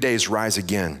after 3 days rise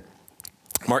again.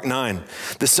 Mark 9,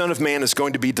 the Son of Man is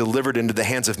going to be delivered into the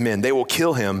hands of men. They will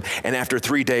kill him, and after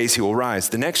 3 days he will rise.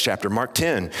 The next chapter, Mark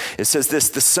 10, it says this,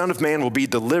 the Son of Man will be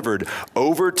delivered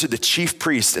over to the chief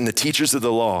priests and the teachers of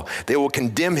the law. They will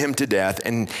condemn him to death,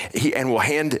 and will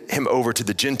hand him over to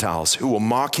the Gentiles, who will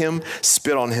mock him,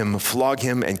 spit on him, flog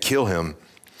him, and kill him.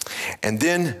 And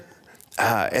then,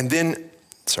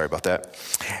 sorry about that.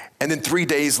 And then 3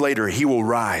 days later, he will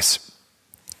rise.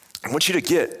 I want you to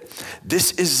get,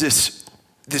 this is this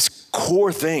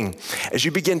core thing. As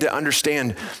you begin to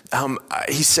understand,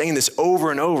 he's saying this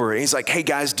over and over. And he's like, hey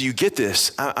guys, do you get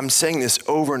this? I'm saying this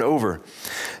over and over.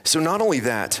 So not only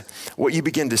that, what you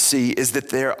begin to see is that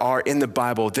there are, in the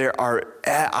Bible, there are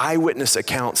eyewitness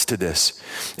accounts to this.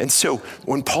 And so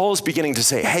when Paul is beginning to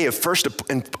say, hey, of first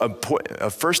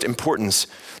importance,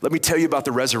 let me tell you about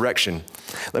the resurrection.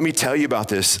 Let me tell you about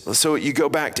this. So you go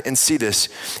back and see this.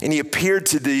 And he appeared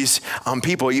to these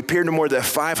people. He appeared to more than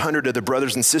 500 of the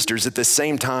brothers and sisters at the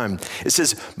same time. It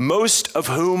says, most of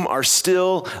whom are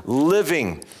still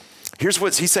living. Here's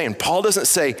what he's saying. Paul doesn't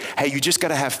say, hey, you just got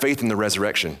to have faith in the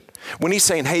resurrection. When he's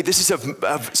saying, hey, this is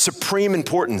of supreme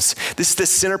importance. This is the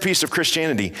centerpiece of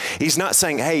Christianity. He's not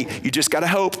saying, hey, you just got to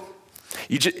hope.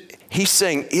 He's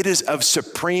saying it is of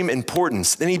supreme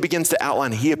importance. Then he begins to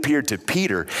outline, he appeared to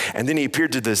Peter, and then he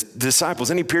appeared to the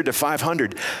disciples, and he appeared to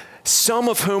 500, some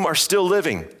of whom are still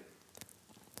living.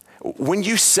 When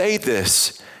you say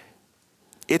this,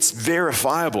 it's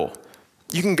verifiable.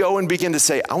 You can go and begin to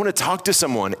say, I want to talk to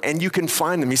someone, and you can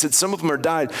find them. He said, some of them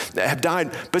have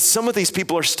died, but some of these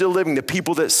people are still living, the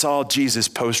people that saw Jesus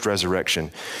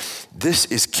post-resurrection. This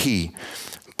is key.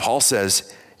 Paul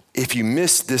says, if you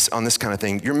miss this on this kind of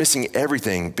thing, you're missing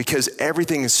everything, because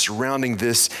everything is surrounding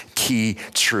this key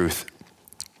truth.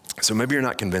 So maybe you're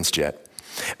not convinced yet.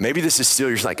 Maybe this is still,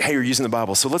 you're like, hey, you're using the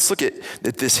Bible. So let's look at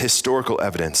this historical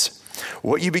evidence.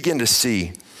 What you begin to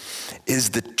see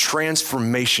is the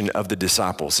transformation of the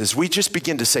disciples. As we just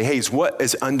begin to say, hey, what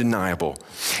is undeniable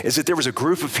is that there was a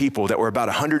group of people that were about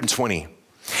 120.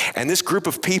 And this group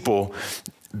of people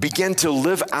began to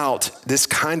live out this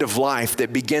kind of life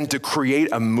that began to create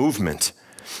a movement.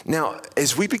 Now,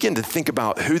 as we begin to think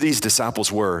about who these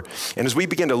disciples were, and as we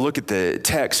begin to look at the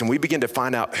text and we begin to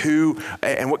find out who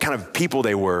and what kind of people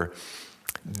they were,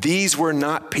 these were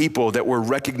not people that were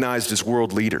recognized as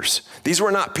world leaders. These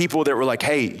were not people that were like,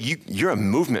 hey, you're a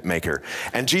movement maker.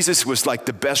 And Jesus was like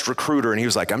the best recruiter, and he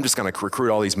was like, I'm just going to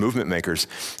recruit all these movement makers.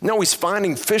 No, he's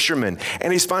finding fishermen,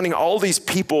 and he's finding all these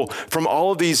people from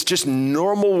all of these just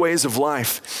normal ways of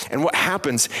life. And what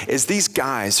happens is these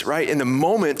guys, right, in the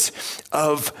moment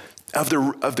of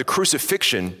the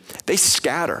crucifixion, they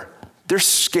scatter. They're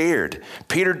scared.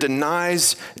 Peter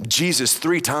denies Jesus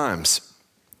 3 times.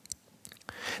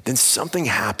 Then something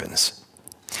happens,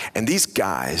 and these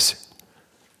guys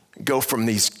go from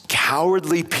these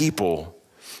cowardly people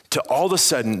to all of a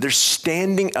sudden they're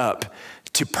standing up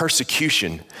to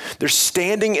persecution. They're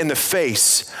standing in the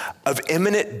face of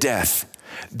imminent death.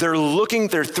 They're looking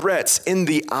their threats in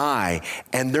the eye,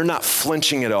 and they're not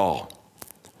flinching at all.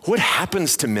 What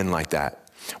happens to men like that?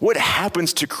 What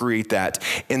happens to create that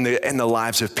in the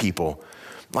lives of people?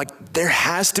 Like, there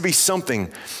has to be something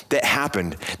that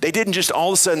happened. They didn't just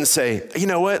all of a sudden say, you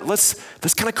know what, let's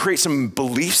kind of create some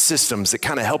belief systems that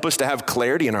kind of help us to have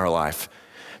clarity in our life.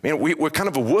 Man, we're kind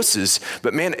of a wusses,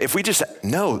 but man, if we just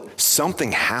know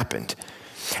something happened.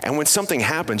 And when something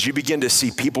happens, you begin to see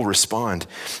people respond.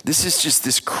 This is just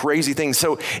this crazy thing.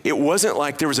 So it wasn't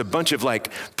like there was a bunch of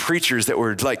like preachers that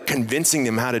were like convincing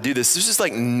them how to do this. This is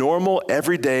like normal,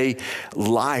 everyday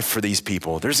life for these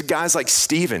people. There's guys like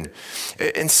Stephen.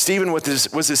 And Stephen was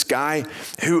this guy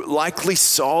who likely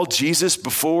saw Jesus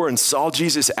before and saw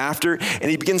Jesus after,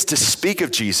 and he begins to speak of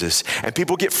Jesus. And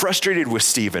people get frustrated with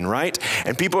Stephen, right?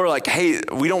 And people are like, hey,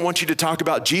 we don't want you to talk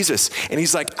about Jesus. And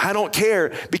he's like, I don't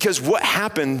care, because what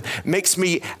happened makes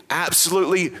me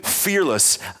absolutely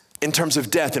fearless in terms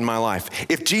of death in my life.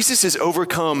 If Jesus has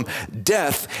overcome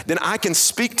death, then I can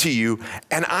speak to you,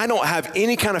 and I don't have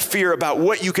any kind of fear about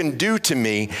what you can do to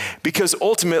me, because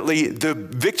ultimately the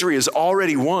victory is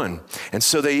already won. And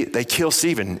so they kill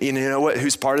Stephen. You know what?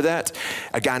 Who's part of that?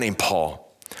 A guy named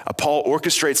Paul. Paul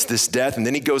orchestrates this death, and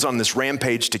then he goes on this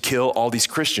rampage to kill all these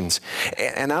Christians.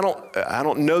 And I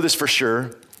don't know this for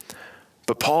sure,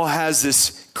 but Paul has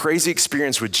this crazy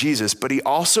experience with Jesus, but he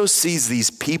also sees these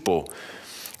people,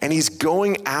 and he's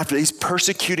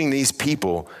persecuting these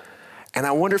people. And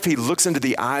I wonder if he looks into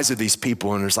the eyes of these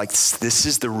people and is like, this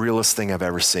is the realest thing I've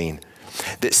ever seen.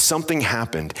 That something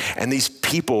happened, and these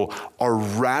people are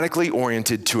radically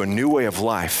oriented to a new way of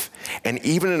life, and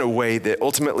even in a way that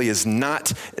ultimately is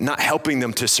not helping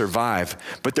them to survive,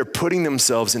 but they're putting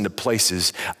themselves into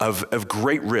places of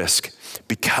great risk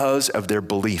because of their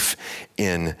belief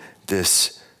in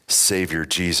this Savior,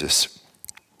 Jesus.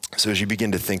 So as you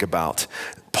begin to think about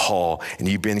Paul, and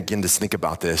you begin to think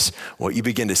about this, what you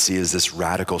begin to see is this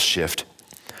radical shift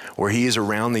where he is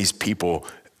around these people.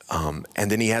 And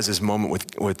then he has this moment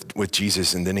with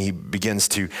Jesus, and then he begins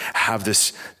to have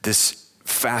this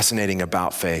fascinating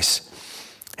about face.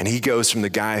 And he goes from the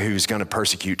guy who's going to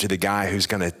persecute to the guy who's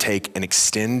going to take and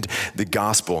extend the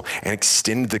gospel and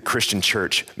extend the Christian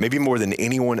church, maybe more than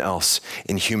anyone else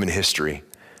in human history.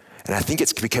 And I think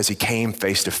it's because he came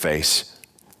face to face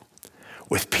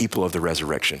with people of the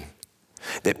resurrection,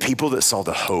 that people that saw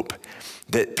the hope,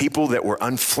 that people that were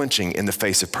unflinching in the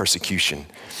face of persecution.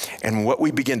 And what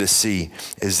we begin to see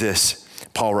is this.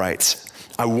 Paul writes,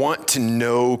 I want to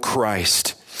know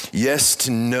Christ. Yes,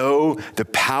 to know the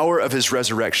power of his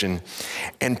resurrection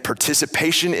and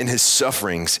participation in his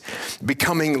sufferings,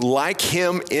 becoming like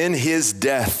him in his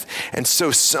death, and so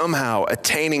somehow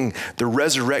attaining the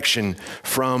resurrection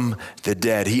from the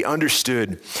dead. He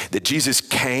understood that Jesus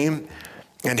came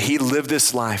and he lived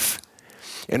this life,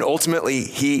 and ultimately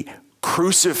he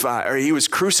was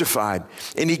crucified,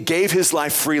 and he gave his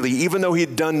life freely, even though he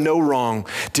had done no wrong,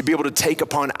 to be able to take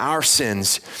upon our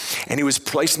sins. And he was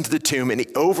placed into the tomb, and he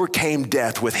overcame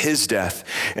death with his death,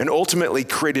 and ultimately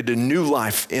created a new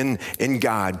life in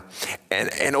God,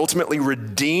 and ultimately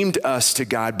redeemed us to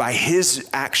God by his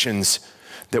actions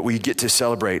that we get to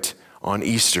celebrate on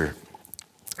Easter.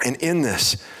 And in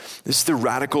this is the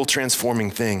radical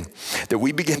transforming thing that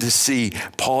we begin to see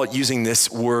Paul using this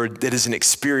word that is an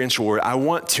experiential word. I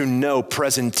want to know,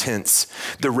 present tense,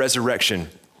 the resurrection.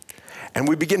 And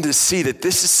we begin to see that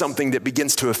this is something that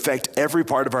begins to affect every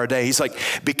part of our day. He's like,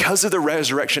 because of the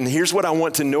resurrection, here's what I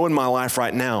want to know in my life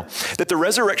right now. That the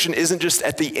resurrection isn't just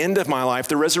at the end of my life.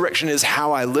 The resurrection is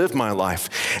how I live my life.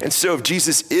 And so if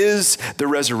Jesus is the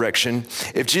resurrection,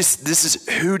 if this is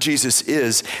who Jesus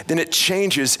is, then it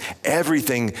changes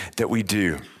everything that we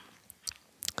do.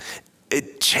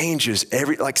 It changes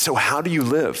so how do you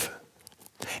live?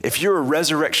 if you're a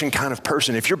resurrection kind of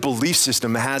person, if your belief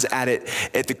system has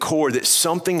at the core that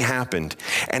something happened,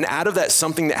 and out of that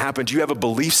something that happened, you have a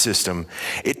belief system,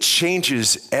 it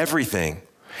changes everything.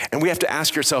 And we have to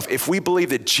ask yourself, if we believe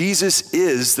that Jesus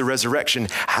is the resurrection,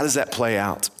 how does that play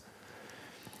out?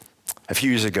 A few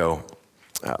years ago,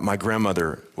 my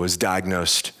grandmother was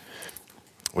diagnosed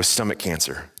with stomach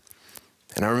cancer.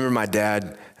 And I remember my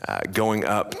dad going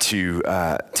up to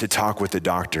talk with the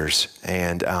doctors,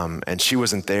 and she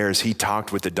wasn't there as he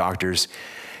talked with the doctors,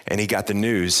 and he got the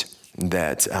news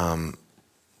that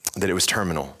it was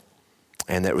terminal,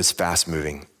 and that it was fast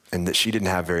moving, and that she didn't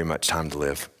have very much time to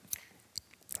live.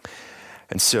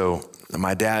 And so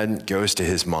my dad goes to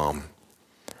his mom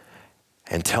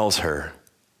and tells her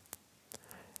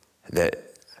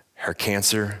that her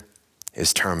cancer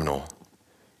is terminal,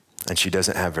 and she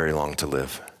doesn't have very long to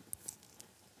live.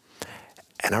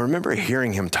 And I remember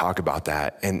hearing him talk about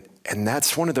that, and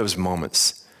that's one of those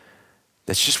moments,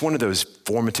 that's just one of those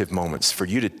formative moments for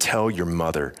you to tell your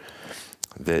mother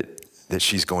that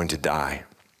she's going to die.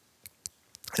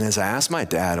 And as I asked my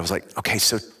dad, I was like, okay,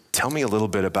 so tell me a little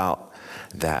bit about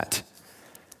that.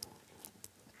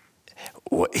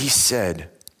 What he said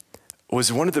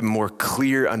was one of the more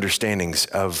clear understandings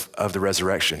of the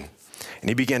resurrection. And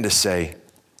he began to say,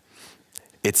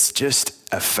 it's just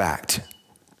a fact,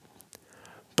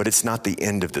 but it's not the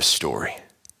end of the story.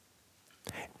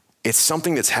 It's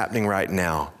something that's happening right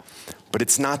now, but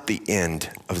it's not the end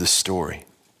of the story.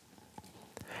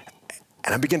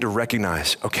 And I begin to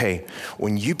recognize, okay,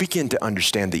 when you begin to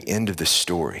understand the end of the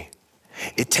story,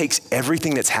 it takes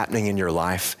everything that's happening in your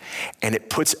life and it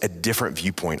puts a different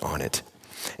viewpoint on it.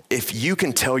 If you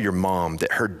can tell your mom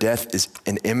that her death is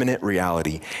an imminent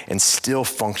reality and still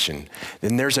function,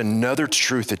 then there's another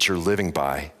truth that you're living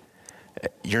by.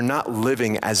 You're not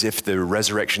living as if the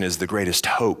resurrection is the greatest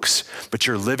hoax, but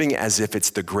you're living as if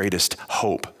it's the greatest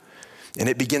hope. And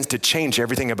it begins to change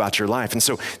everything about your life. And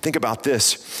so think about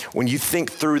this. When you think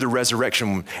through the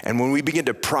resurrection, and when we begin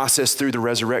to process through the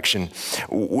resurrection,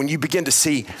 when you begin to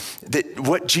see that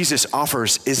what Jesus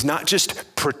offers is not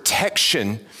just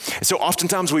protection. And so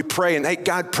oftentimes we pray and, hey,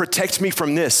 God, protect me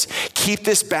from this. Keep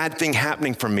this bad thing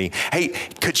happening from me. Hey,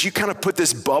 could you kind of put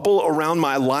this bubble around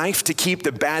my life to keep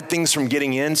the bad things from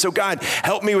getting in? So God,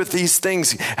 help me with these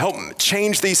things. Help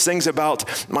change these things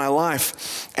about my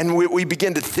life. And we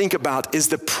begin to think about is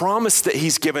the promise that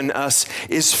he's given us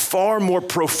is far more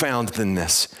profound than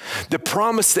this. The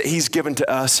promise that he's given to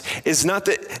us is not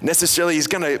that necessarily he's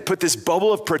going to put this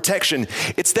bubble of protection.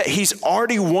 It's that he's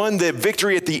already won the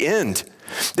victory at the end.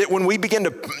 That when we begin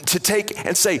to take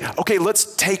and say, okay,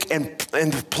 let's take and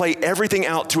play everything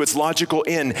out to its logical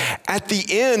end. At the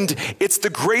end, it's the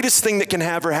greatest thing that can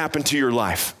ever happen to your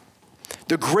life.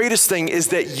 The greatest thing is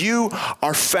that you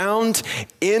are found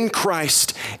in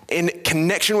Christ in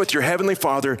connection with your Heavenly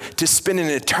Father to spend an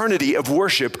eternity of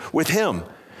worship with Him.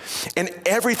 And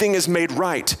everything is made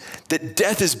right, that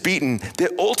death is beaten,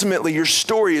 that ultimately your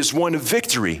story is one of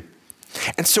victory.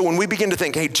 And so when we begin to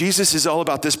think, hey, Jesus is all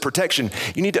about this protection,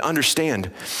 you need to understand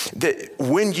that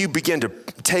when you begin to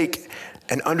take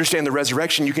and understand the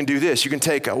resurrection, you can do this. You can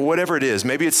take whatever it is.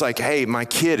 Maybe it's like, hey, my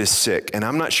kid is sick and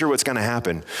I'm not sure what's going to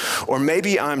happen. Or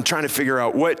maybe I'm trying to figure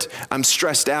out what I'm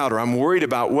stressed out, or I'm worried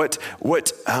about what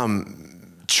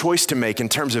choice to make in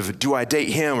terms of, do I date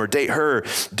him or date her?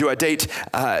 Do I date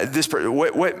this person?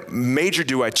 What major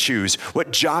do I choose?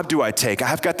 What job do I take?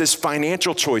 I've got this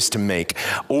financial choice to make.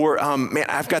 Or man,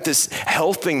 I've got this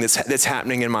health thing that's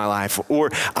happening in my life. Or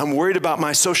I'm worried about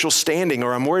my social standing,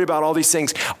 or I'm worried about all these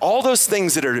things. All those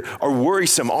things that are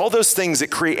worrisome, all those things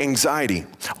that create anxiety,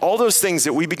 all those things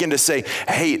that we begin to say,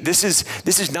 hey, this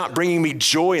is not bringing me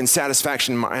joy and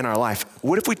satisfaction in our life.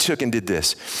 What if we took and did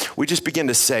this? We just begin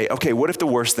to say, okay, what if the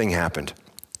worst thing happened?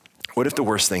 What if the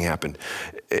worst thing happened?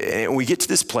 And we get to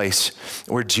this place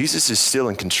where Jesus is still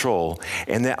in control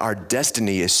and that our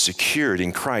destiny is secured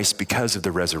in Christ because of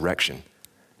the resurrection.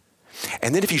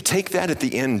 And then if you take that at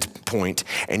the end point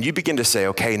and you begin to say,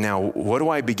 okay, now what do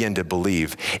I begin to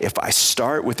believe? If I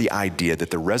start with the idea that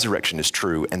the resurrection is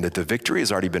true and that the victory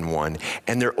has already been won,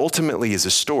 and there ultimately is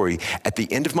a story at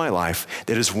the end of my life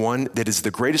that is one that is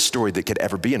the greatest story that could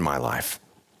ever be in my life.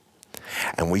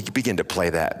 And we begin to play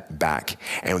that back.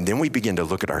 And then we begin to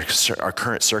look at our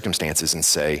current circumstances and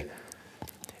say,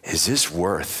 is this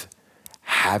worth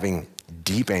having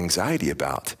deep anxiety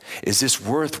about? Is this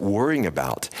worth worrying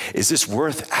about? Is this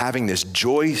worth having this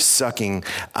joy-sucking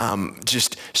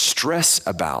just stress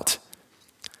about?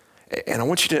 And I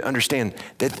want you to understand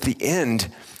that at the end,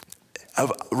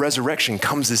 of resurrection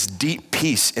comes this deep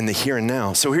peace in the here and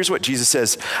now. So here's what Jesus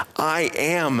says: I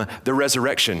am the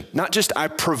resurrection. Not just I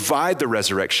provide the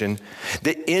resurrection,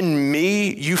 that in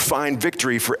me you find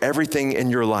victory for everything in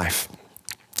your life.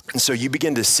 And so you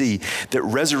begin to see that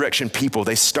resurrection people,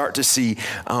 they start to see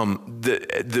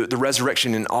the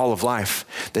resurrection in all of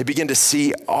life. They begin to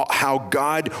see how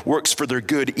God works for their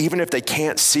good, even if they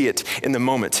can't see it in the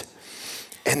moment.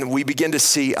 And we begin to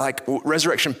see, like,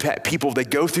 resurrection people, they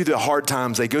go through the hard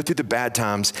times, they go through the bad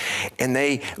times, and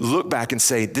they look back and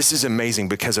say, this is amazing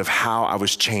because of how I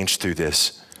was changed through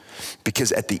this.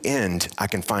 Because at the end, I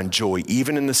can find joy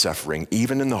even in the suffering,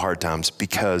 even in the hard times,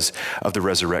 because of the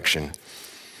resurrection.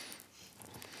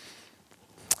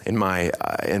 In my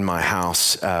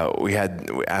house, we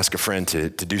asked a friend to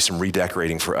do some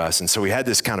redecorating for us. And so we had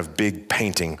this kind of big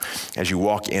painting as you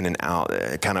walk in and out,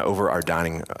 kind of over our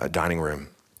dining room.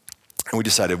 And we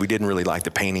decided we didn't really like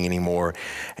the painting anymore.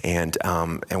 And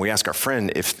we asked our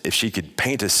friend if she could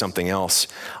paint us something else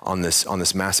on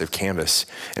this massive canvas.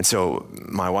 And so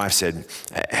my wife said,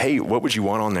 hey, what would you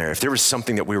want on there? If there was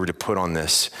something that we were to put on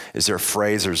this, is there a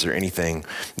phrase or is there anything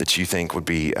that you think would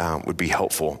be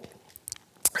helpful?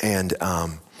 And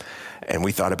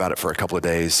we thought about it for a couple of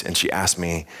days, and she asked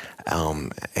me,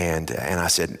 and I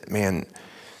said, man,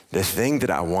 the thing that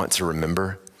I want to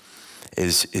remember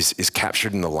is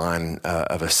captured in the line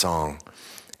of a song.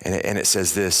 And it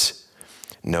says this: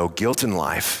 no guilt in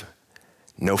life,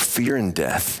 no fear in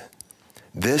death.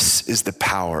 This is the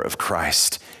power of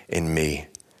Christ in me.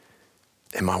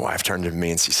 And my wife turned to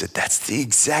me and she said, that's the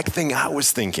exact thing I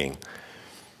was thinking.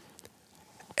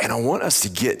 And I want us to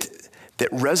get that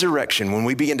resurrection, when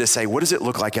we begin to say, what does it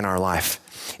look like in our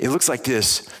life? It looks like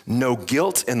this: no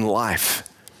guilt in life,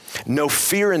 no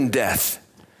fear in death,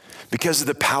 because of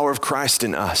the power of Christ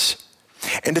in us.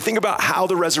 And to think about how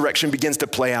the resurrection begins to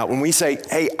play out when we say,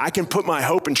 hey, I can put my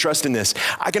hope and trust in this.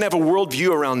 I can have a worldview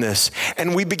around this.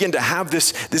 And we begin to have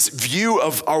this view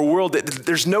of our world that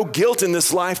there's no guilt in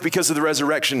this life because of the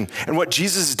resurrection and what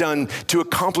Jesus has done to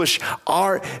accomplish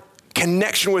our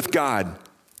connection with God.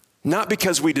 Not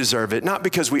because we deserve it, not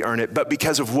because we earn it, but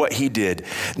because of what he did.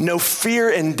 No fear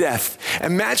in death.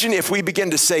 Imagine if we begin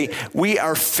to say, we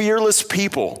are fearless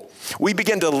people. We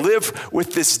begin to live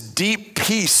with this deep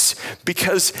peace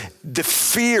because the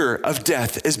fear of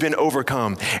death has been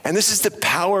overcome. And this is the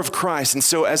power of Christ. And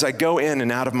so as I go in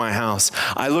and out of my house,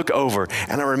 I look over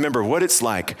and I remember what it's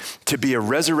like to be a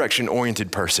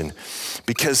resurrection-oriented person,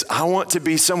 because I want to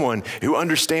be someone who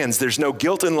understands there's no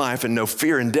guilt in life and no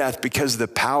fear in death because of the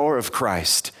power of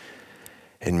Christ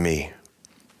in me.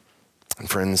 And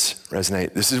friends,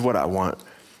 Resonate, this is what I want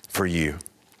for you,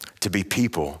 to be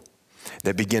people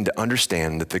that begin to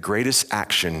understand that the greatest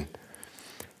action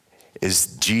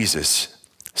is Jesus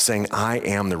saying, I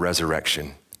am the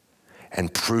resurrection,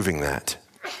 and proving that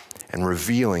and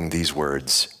revealing these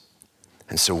words.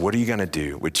 And so what are you going to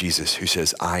do with Jesus who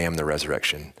says, I am the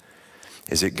resurrection?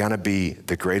 Is it going to be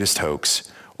the greatest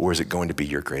hoax, or is it going to be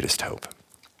your greatest hope?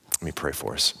 Let me pray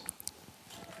for us.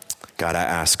 God, I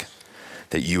ask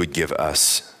that you would give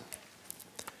us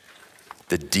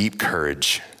the deep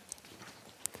courage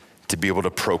to be able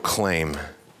to proclaim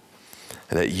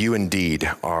that you indeed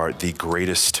are the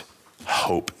greatest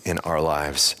hope in our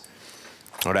lives.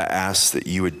 Lord, I ask that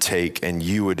you would take and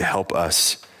you would help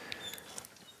us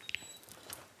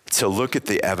to look at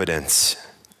the evidence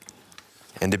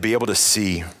and to be able to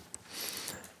see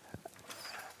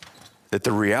that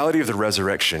the reality of the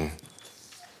resurrection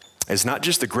is not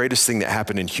just the greatest thing that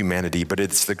happened in humanity, but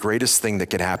it's the greatest thing that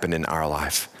could happen in our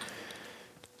life.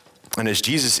 And as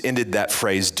Jesus ended that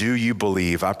phrase, do you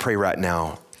believe? I pray right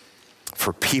now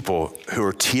for people who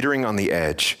are teetering on the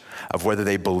edge of whether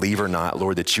they believe or not,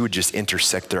 Lord, that you would just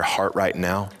intersect their heart right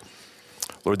now.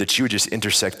 Lord, that you would just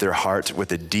intersect their heart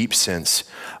with a deep sense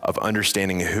of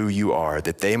understanding who you are,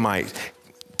 that they might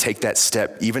take that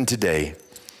step even today,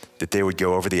 that they would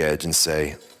go over the edge and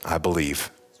say, I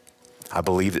believe. I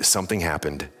believe that something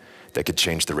happened that could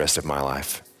change the rest of my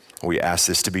life. We ask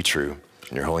this to be true.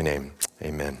 In your holy name,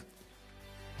 amen.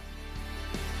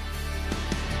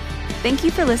 Thank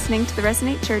you for listening to the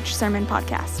Resonate Church Sermon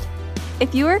Podcast.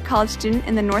 If you are a college student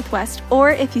in the Northwest, or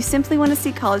if you simply want to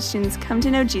see college students come to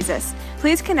know Jesus,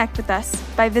 please connect with us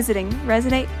by visiting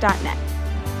resonate.net.